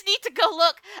 you just need to go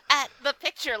look at the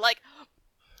picture, like,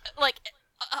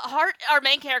 Hart, our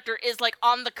main character, is, like,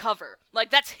 on the cover. Like,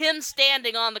 that's him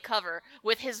standing on the cover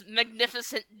with his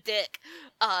magnificent dick.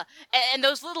 And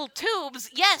those little tubes,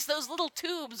 yes, those little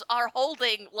tubes are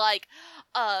holding, like,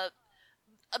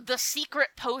 the secret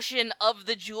potion of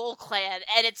the Jewel Clan,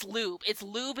 and it's lube. It's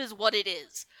lube is what it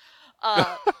is.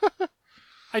 I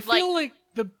feel like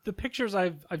the pictures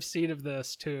I've seen of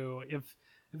this too, if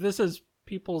this is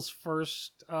people's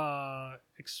first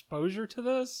exposure to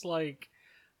this, like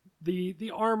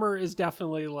the armor is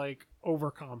definitely like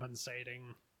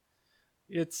overcompensating.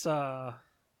 It's Yeah,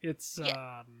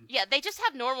 they just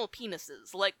have normal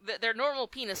penises. Like, their normal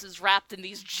penises wrapped in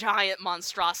these giant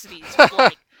monstrosities.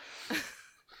 Like,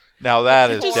 Now that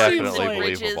It is just definitely seems like-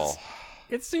 believable.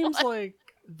 it seems like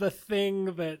the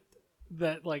thing that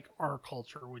like our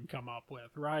culture would come up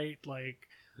with, right? Like,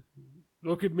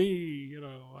 look at me, you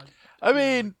know. I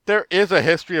mean, there is a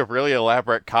history of really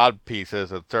elaborate cod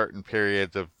pieces in certain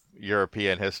periods of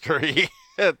European history.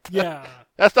 Yeah.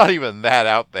 That's not even that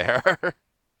out there.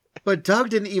 But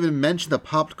Doug didn't even mention the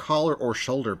popped collar or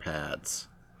shoulder pads.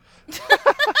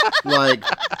 Like,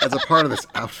 as a part of this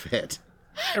outfit.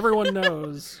 Everyone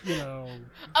knows, you know.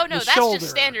 oh no, the that's shoulder. just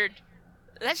standard.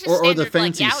 That's just Or the standard,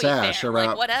 fancy like, yaoi sash fare, around-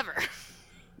 like, whatever.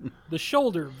 The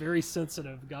shoulder, very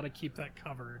sensitive. Got to keep that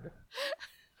covered.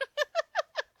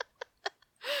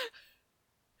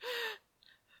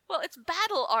 Well, it's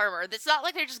battle armor. It's not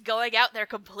like they're just going out there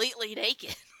completely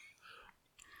naked.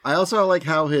 I also like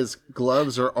how his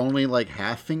gloves are only like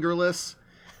half fingerless,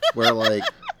 where like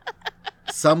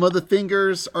some of the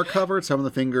fingers are covered, some of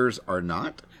the fingers are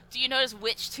not. Do you notice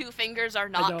which two fingers are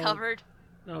not don't. covered?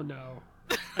 Oh no.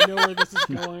 I know where this is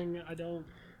going. I don't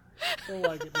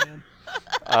like it, man.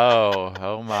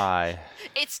 Oh my.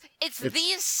 It's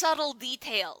these subtle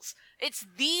details. It's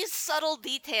these subtle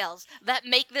details that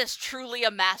make this truly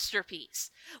a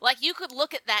masterpiece. Like, you could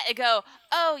look at that and go,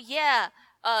 "Oh yeah,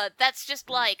 that's just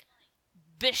like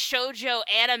Bishoujo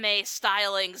anime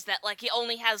stylings that, like, he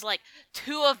only has like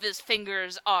two of his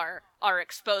fingers are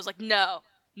exposed." Like, no.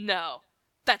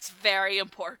 That's very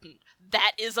important.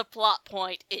 That is a plot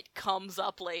point. It comes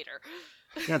up later.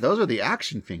 Yeah, those are the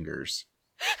action fingers.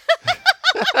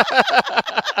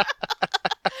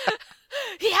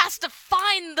 He has to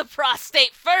find the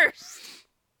prostate first.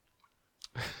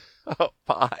 Oh,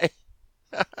 bye.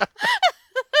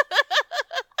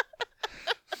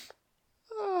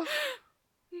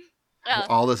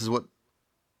 All this is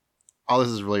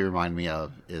really reminding me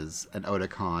of is an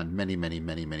Otakon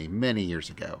many years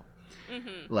ago.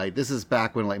 Mm-hmm. Like, this is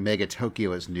back when, like, Mega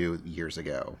Tokyo was new years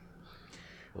ago.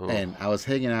 Ooh. And I was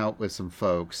hanging out with some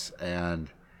folks, and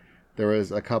there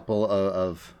was a couple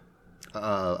of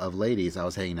ladies I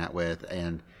was hanging out with,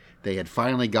 and they had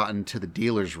finally gotten to the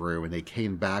dealer's room, and they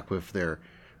came back with their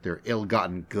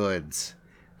ill-gotten goods,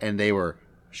 and they were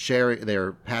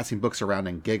passing books around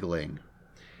and giggling.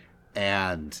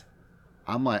 And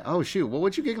I'm like, oh, shoot, what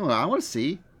would you giggle about? I want to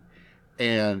see.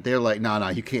 And they're like, no,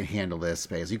 you can't handle this,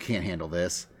 Space. You can't handle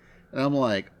this. And I'm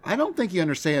like, I don't think you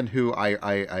understand who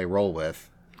I roll with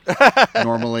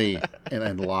normally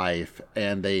in life.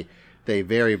 And they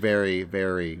very, very,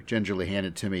 very gingerly hand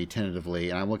it to me tentatively.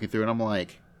 And I'm looking through, and I'm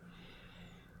like,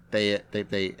 they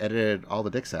edited all the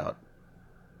dicks out.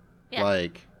 Yeah.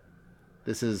 Like,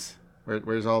 this is,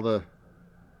 where's all the,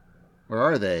 where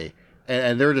are they?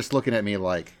 And they're just looking at me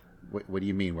like, what do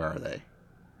you mean, where are they?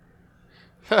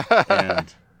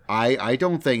 And I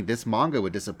don't think this manga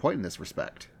would disappoint in this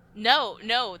respect. No,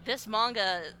 this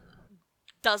manga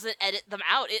doesn't edit them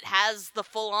out. It has the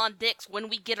full-on dicks when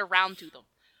we get around to them.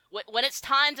 When it's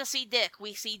time to see dick,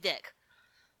 we see dick.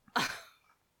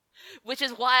 Which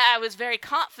is why I was very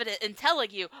confident in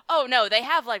telling you, oh no, they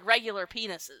have, like, regular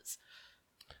penises.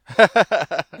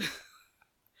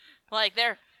 Like,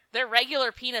 they're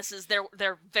regular penises.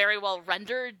 They're very well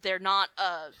rendered. They're not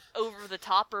over the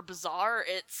top or bizarre.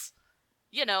 It's,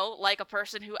 you know, like a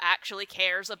person who actually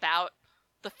cares about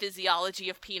the physiology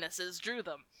of penises drew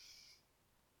them.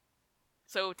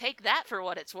 So take that for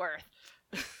what it's worth.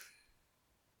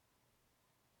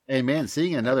 Hey man,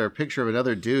 seeing another picture of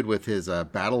another dude with his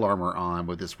battle armor on,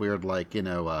 with this weird, like, you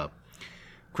know,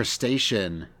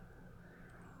 crustacean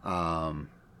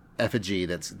effigy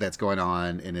that's going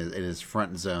on in his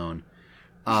front zone.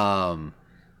 I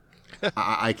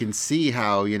can see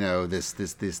how, you know,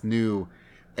 this new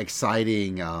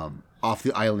exciting off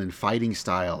the island fighting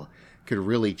style could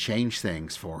really change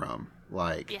things for him.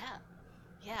 Like,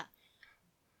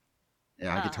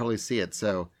 Yeah, I could totally see it.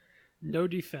 So no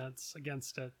defense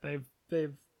against it.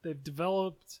 They've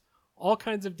developed all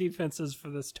kinds of defenses for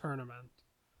this tournament.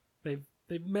 They've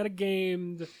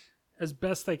metagamed as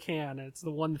best they can. It's the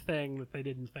one thing that they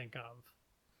didn't think of.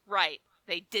 right.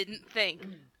 They didn't think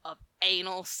of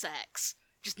anal sex.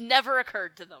 Just never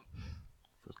occurred to them.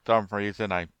 For some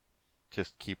reason, I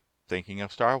just keep thinking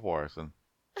of Star Wars and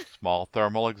small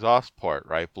thermal exhaust port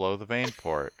right below the main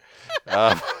port.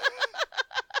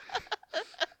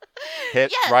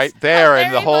 Hit Yes, right there, how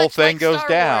and the very whole much thing like goes Star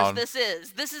down. Wars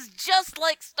this is just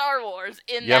like Star Wars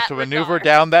in You have that to maneuver regard.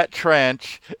 down that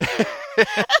trench.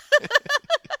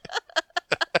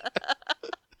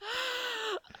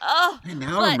 Oh, and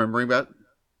now I'm remembering about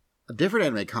a different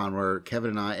anime con where Kevin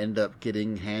and I end up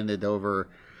getting handed over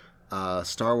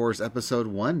Star Wars Episode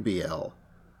 1 BL.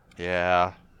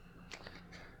 Yeah.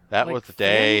 That Like was the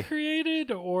day. fan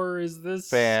created, or is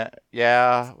this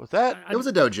Yeah. Was that? It was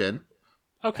a dojin.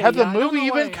 Okay, Had yeah, the I don't movie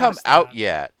know why even I come asked out that.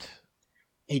 yet?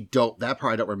 That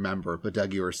part I don't remember, but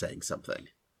Doug, you were saying something.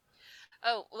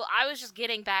 Oh, well, I was just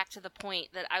getting back to the point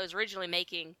that I was originally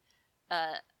making.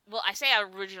 Well, I say I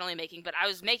was originally making, but I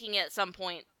was making it at some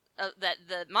point that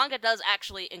the manga does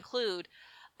actually include.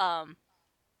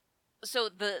 So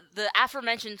the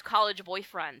aforementioned college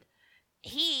boyfriend,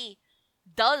 he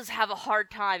does have a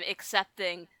hard time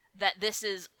accepting that this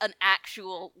is an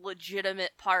actual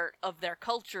legitimate part of their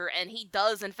culture, and he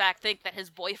does in fact think that his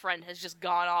boyfriend has just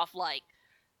gone off, like,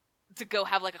 to go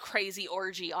have, like, a crazy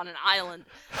orgy on an island.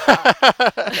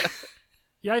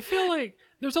 Yeah, I feel like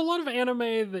there's a lot of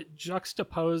anime that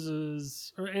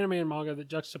juxtaposes, or anime and manga that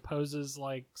juxtaposes,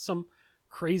 like, some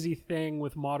crazy thing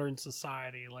with modern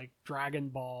society. Like Dragon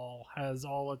Ball has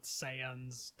all its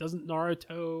Saiyans. Doesn't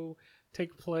Naruto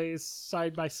take place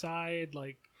side by side?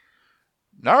 Like,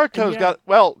 Naruto's yeah.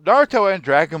 Naruto and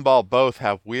Dragon Ball both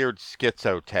have weird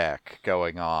schizotech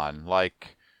going on.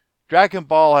 Like, Dragon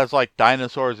Ball has, like,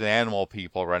 dinosaurs and animal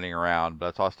people running around, but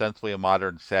it's ostensibly a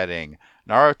modern setting.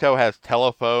 Naruto has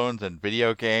telephones and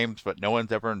video games, but no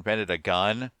one's ever invented a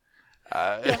gun.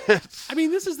 I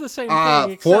mean, this is the same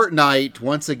thing. except- Fortnite,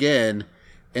 once again.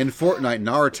 In Fortnite,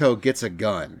 Naruto gets a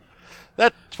gun.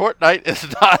 That Fortnite is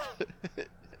not.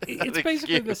 It's an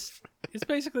basically excuse. It's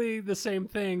basically the same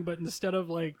thing, but instead of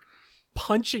like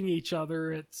punching each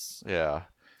other, it's Yeah.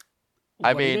 what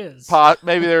I mean, it is.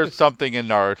 maybe there's something in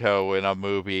Naruto in a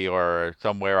movie or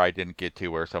somewhere I didn't get to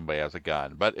where somebody has a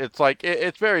gun, but it's like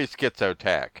it's very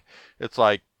schizotech. It's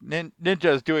like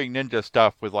ninjas doing ninja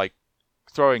stuff with like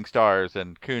throwing stars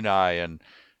and kunai and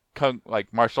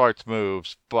like martial arts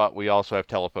moves, but we also have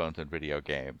telephones and video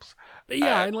games. But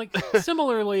yeah, and like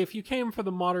similarly, if you came for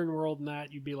the modern world and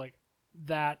that, you'd be like,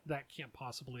 that can't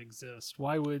possibly exist.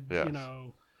 Why would Yes.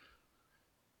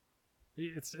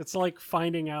 It's like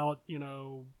finding out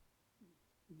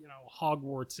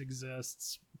Hogwarts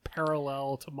exists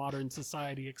parallel to modern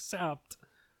society, except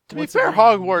To be once fair, again-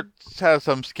 Hogwarts has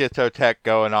some schizotech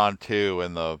going on too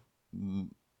in the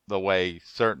way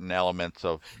certain elements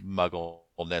of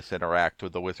muggleness interact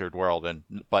with the wizard world,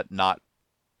 but not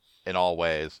in all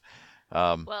ways.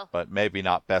 Well- But maybe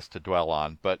not best to dwell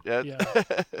on. But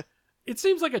It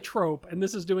seems like a trope, and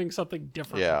this is doing something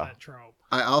different Yeah. with that trope.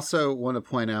 I also want to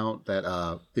point out that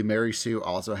the Mary Sue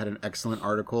also had an excellent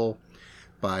article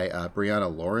by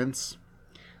Brianna Lawrence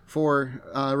for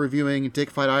reviewing Dick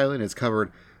Fight Island. It's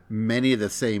covered many of the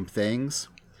same things.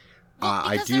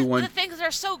 I Because do want the things that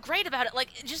are so great about it,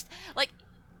 like just like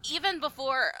even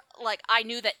before like I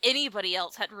knew that anybody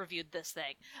else had reviewed this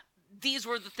thing, these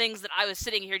were the things that I was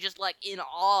sitting here just like in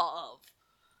awe of.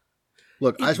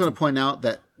 Look, I just want to point out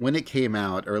that when it came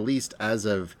out, or at least as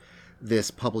of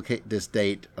this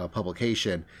date of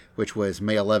publication, which was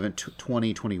May 11th,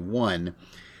 2021,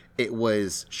 it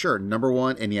was, sure, number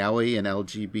one in yaoi and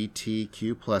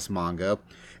LGBTQ plus manga.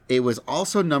 It was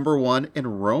also number one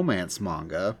in romance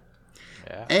manga.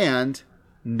 yeah. And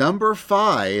number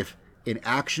 5 in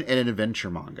action and adventure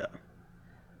manga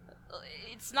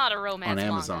It's not a romance on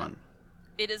manga. Amazon.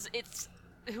 It's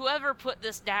whoever put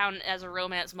this down as a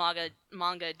romance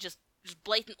manga just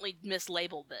blatantly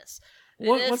mislabeled this.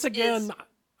 Once again,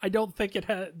 I don't think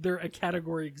a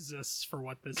category exists for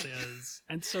what this is,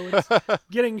 and so it's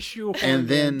getting shoehorned And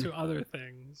then- into other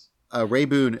things.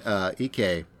 Rayboon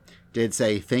Ike did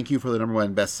say, "Thank you for the number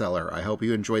one bestseller. I hope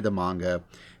you enjoyed the manga,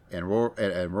 and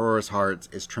Rora's heart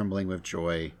is trembling with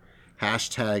joy.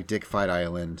 Hashtag Dick Fight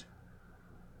Island.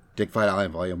 Dick Fight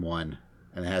Island Volume 1,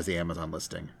 and it has the Amazon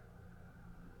listing.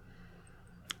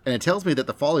 And it tells me that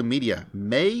the following media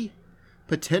may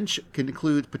can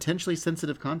include potentially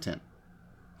sensitive content.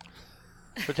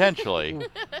 Potentially.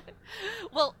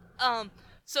 Well,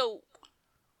 so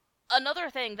another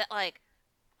thing that like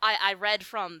I read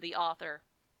from the author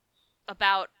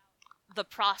about the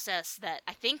process that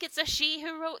I think it's a she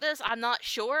who wrote this. I'm not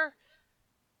sure,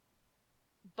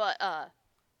 but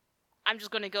I'm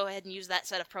just going to go ahead and use that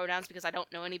set of pronouns because I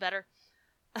don't know any better.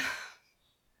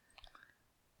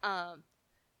 One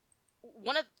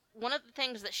of the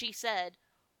things that she said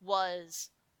was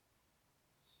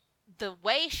the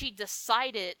way she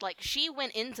decided, like, she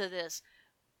went into this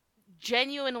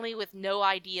genuinely with no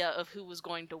idea of who was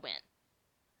going to win.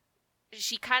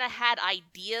 She kind of had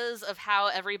ideas of how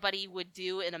everybody would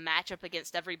do in a matchup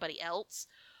against everybody else,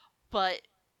 but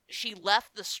she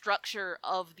left the structure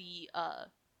of the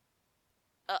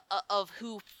of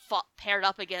who paired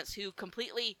up against who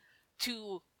completely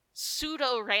to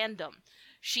pseudo random.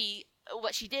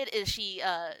 What she did is she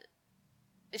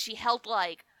held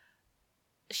like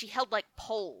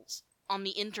polls on the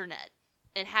internet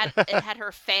and had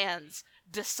her fans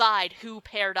decide who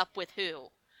paired up with who,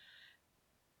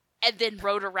 and then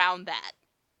wrote around that.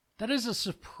 That is a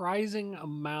surprising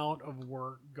amount of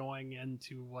work going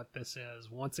into what this is.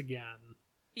 Once again,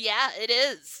 Yeah, it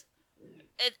is.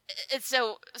 It's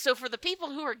so for the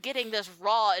people who are getting this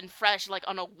raw and fresh, like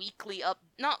on a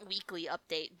not weekly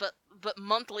update, but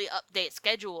monthly update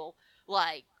schedule,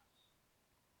 like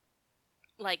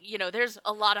there's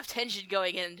a lot of tension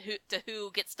going into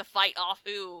who gets to fight off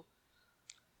who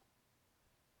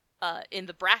in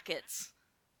the brackets,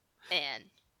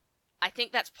 and I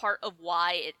think that's part of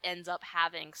why it ends up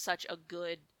having such a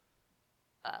good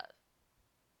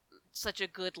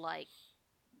like,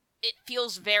 it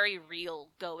feels very real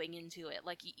going into it.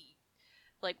 Like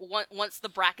once the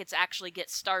brackets actually get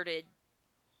started,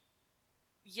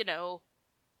 you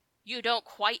don't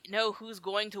quite know who's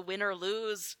going to win or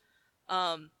lose.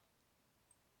 But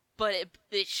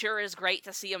it sure is great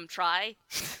to see them try.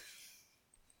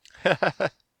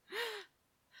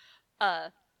 I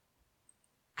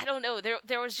don't know.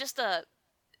 There was just an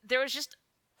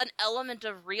element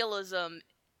of realism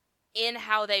in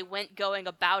how they went going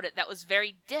about it that was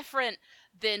very different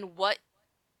than what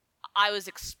I was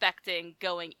expecting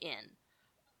going in.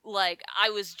 Like, I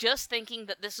was just thinking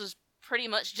that this was pretty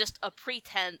much just a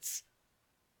pretense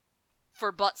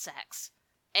for butt sex.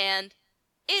 And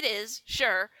It is,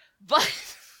 sure,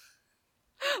 but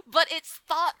but it's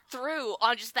thought through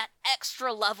on just that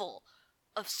extra level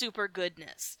of super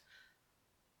goodness.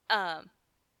 And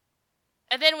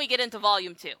then we get into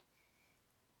Volume 2.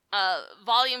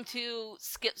 Volume 2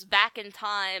 skips back in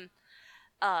time.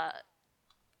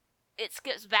 It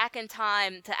skips back in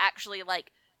time to actually,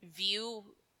 like,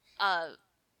 view Hart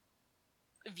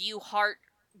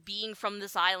being from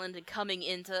this island and coming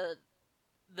into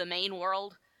the main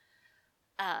world.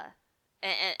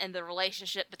 And the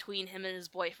relationship between him and his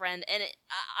boyfriend, and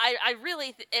I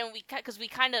really because we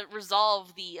kind of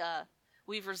resolve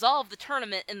we've resolved the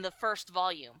tournament in the first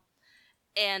volume,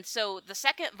 and so the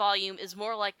second volume is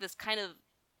more like this kind of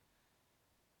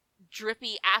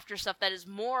drippy after stuff that is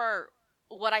more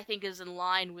what I think is in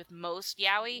line with most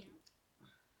yaoi.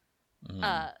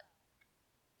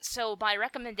 So my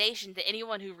recommendation to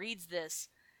anyone who reads this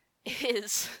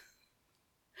is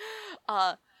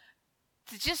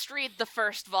to just read the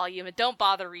first volume and don't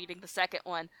bother reading the second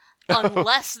one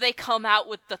unless they come out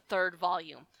with the third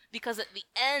volume. Because at the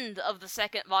end of the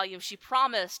second volume, she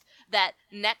promised that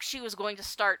next she was going to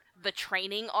start the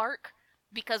training arc,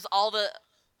 because all the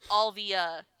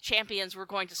champions were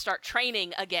going to start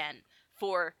training again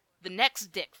for the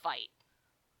next dick fight.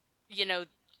 You know,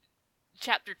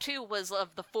 chapter 2 was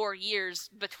of the 4 years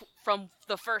from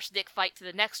the first dick fight to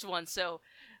the next one, so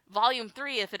Volume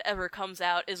 3, if it ever comes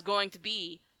out, is going to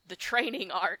be the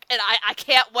training arc, and I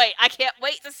can't wait. I can't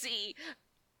wait to see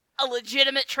a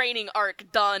legitimate training arc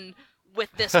done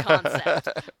with this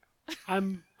concept.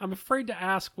 I'm afraid to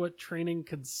ask what training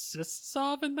consists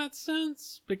of in that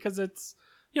sense, because it's,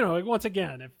 you know, once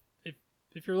again,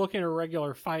 if you're looking at a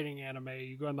regular fighting anime,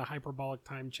 you go in the hyperbolic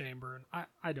time chamber, and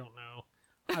I don't know.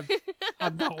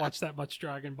 I've not watched that much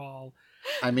Dragon Ball.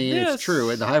 I mean, it's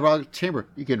true. In the hyperbolic chamber,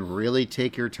 you can really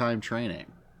take your time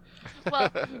training. Well,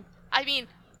 I mean,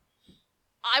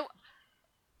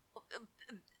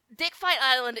 Dick Fight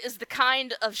Island is the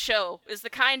kind of show, is the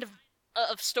kind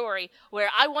of story where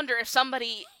I wonder if some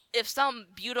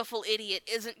beautiful idiot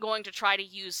isn't going to try to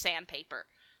use sandpaper.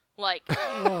 Like, you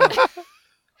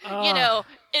know,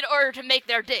 in order to make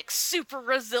their dick super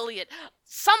resilient.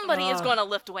 Somebody is going to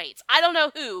lift weights. I don't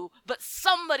know who, but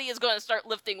somebody is going to start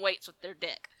lifting weights with their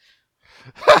dick.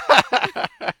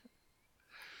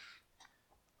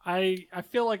 I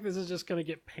feel like this is just going to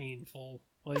get painful.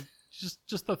 Like,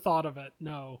 just the thought of it.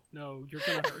 No, you're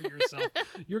going to hurt yourself.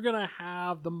 You're going to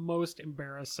have the most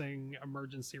embarrassing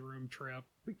emergency room trip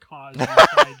because you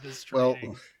tried this training.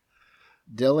 Well,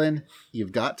 Dylan,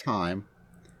 you've got time.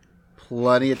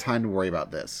 Plenty of time to worry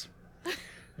about this.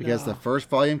 Because the first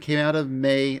volume came out of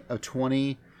May of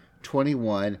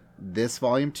 2021. This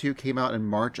volume 2 came out in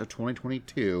March of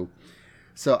 2022.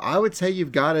 So I would say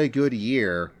you've got a good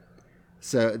year.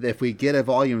 So if we get a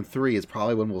volume 3, it's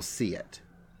probably when we'll see it.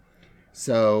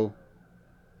 So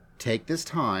take this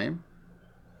time.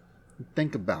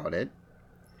 Think about it.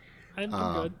 I'm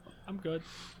good. I'm good.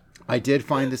 I did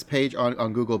find this page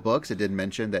on Google Books. It did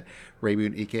mention that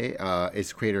Reibun Ike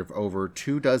is creator of over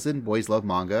 24 boys love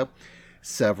manga,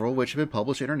 several which have been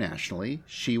published internationally.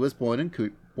 She was born in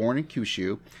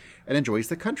Kyushu and enjoys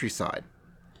the countryside.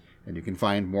 And you can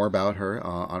find more about her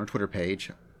on her Twitter page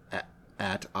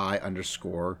at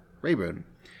 @I_Reibun.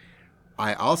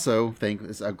 I also think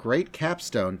it's a great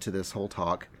capstone to this whole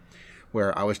talk,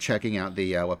 where I was checking out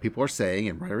the what people are saying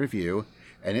and write a review,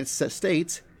 and it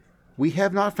states, "We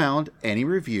have not found any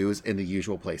reviews in the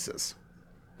usual places."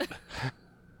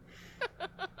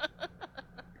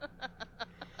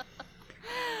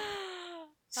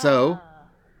 So,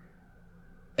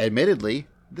 admittedly,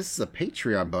 this is a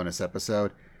Patreon bonus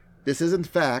episode. This is, in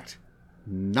fact,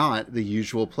 not the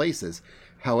usual places.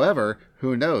 However,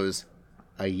 who knows?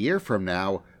 A year from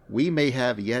now, we may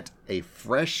have yet a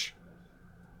fresh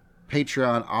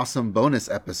Patreon awesome bonus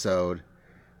episode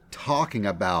talking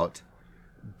about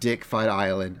Dick Fight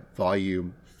Island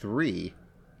Volume 3,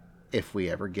 if we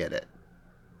ever get it.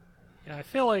 Yeah, I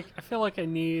feel like I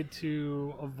need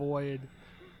to avoid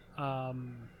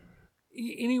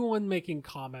anyone making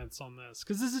comments on this,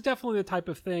 because this is definitely the type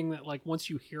of thing that, like, once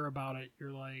you hear about it,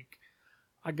 you're like,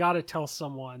 I gotta tell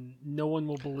someone. No one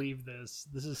will believe this.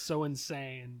 This is so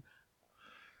insane.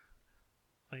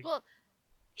 Like, well,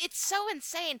 it's so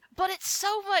insane, but it's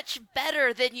so much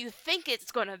better than you think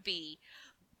it's gonna be.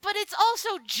 But it's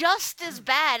also just as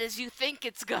bad as you think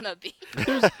it's gonna be.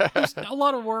 There's a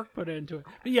lot of work put into it.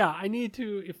 But yeah, I need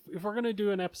to, if we're gonna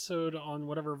do an episode on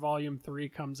whatever Volume 3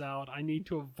 comes out, I need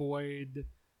to avoid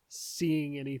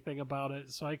seeing anything about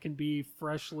it so I can be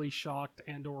freshly shocked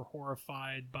and or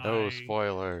horrified by No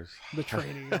spoilers. the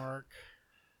training arc.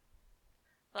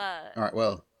 All right,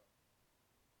 well,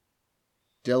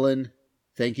 Dylan,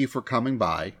 thank you for coming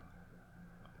by.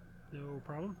 No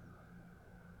problem.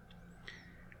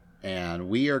 And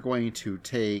we are going to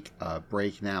take a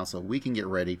break now so we can get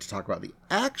ready to talk about the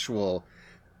actual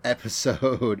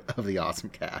episode of the Awesome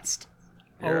Cast.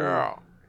 Yeah.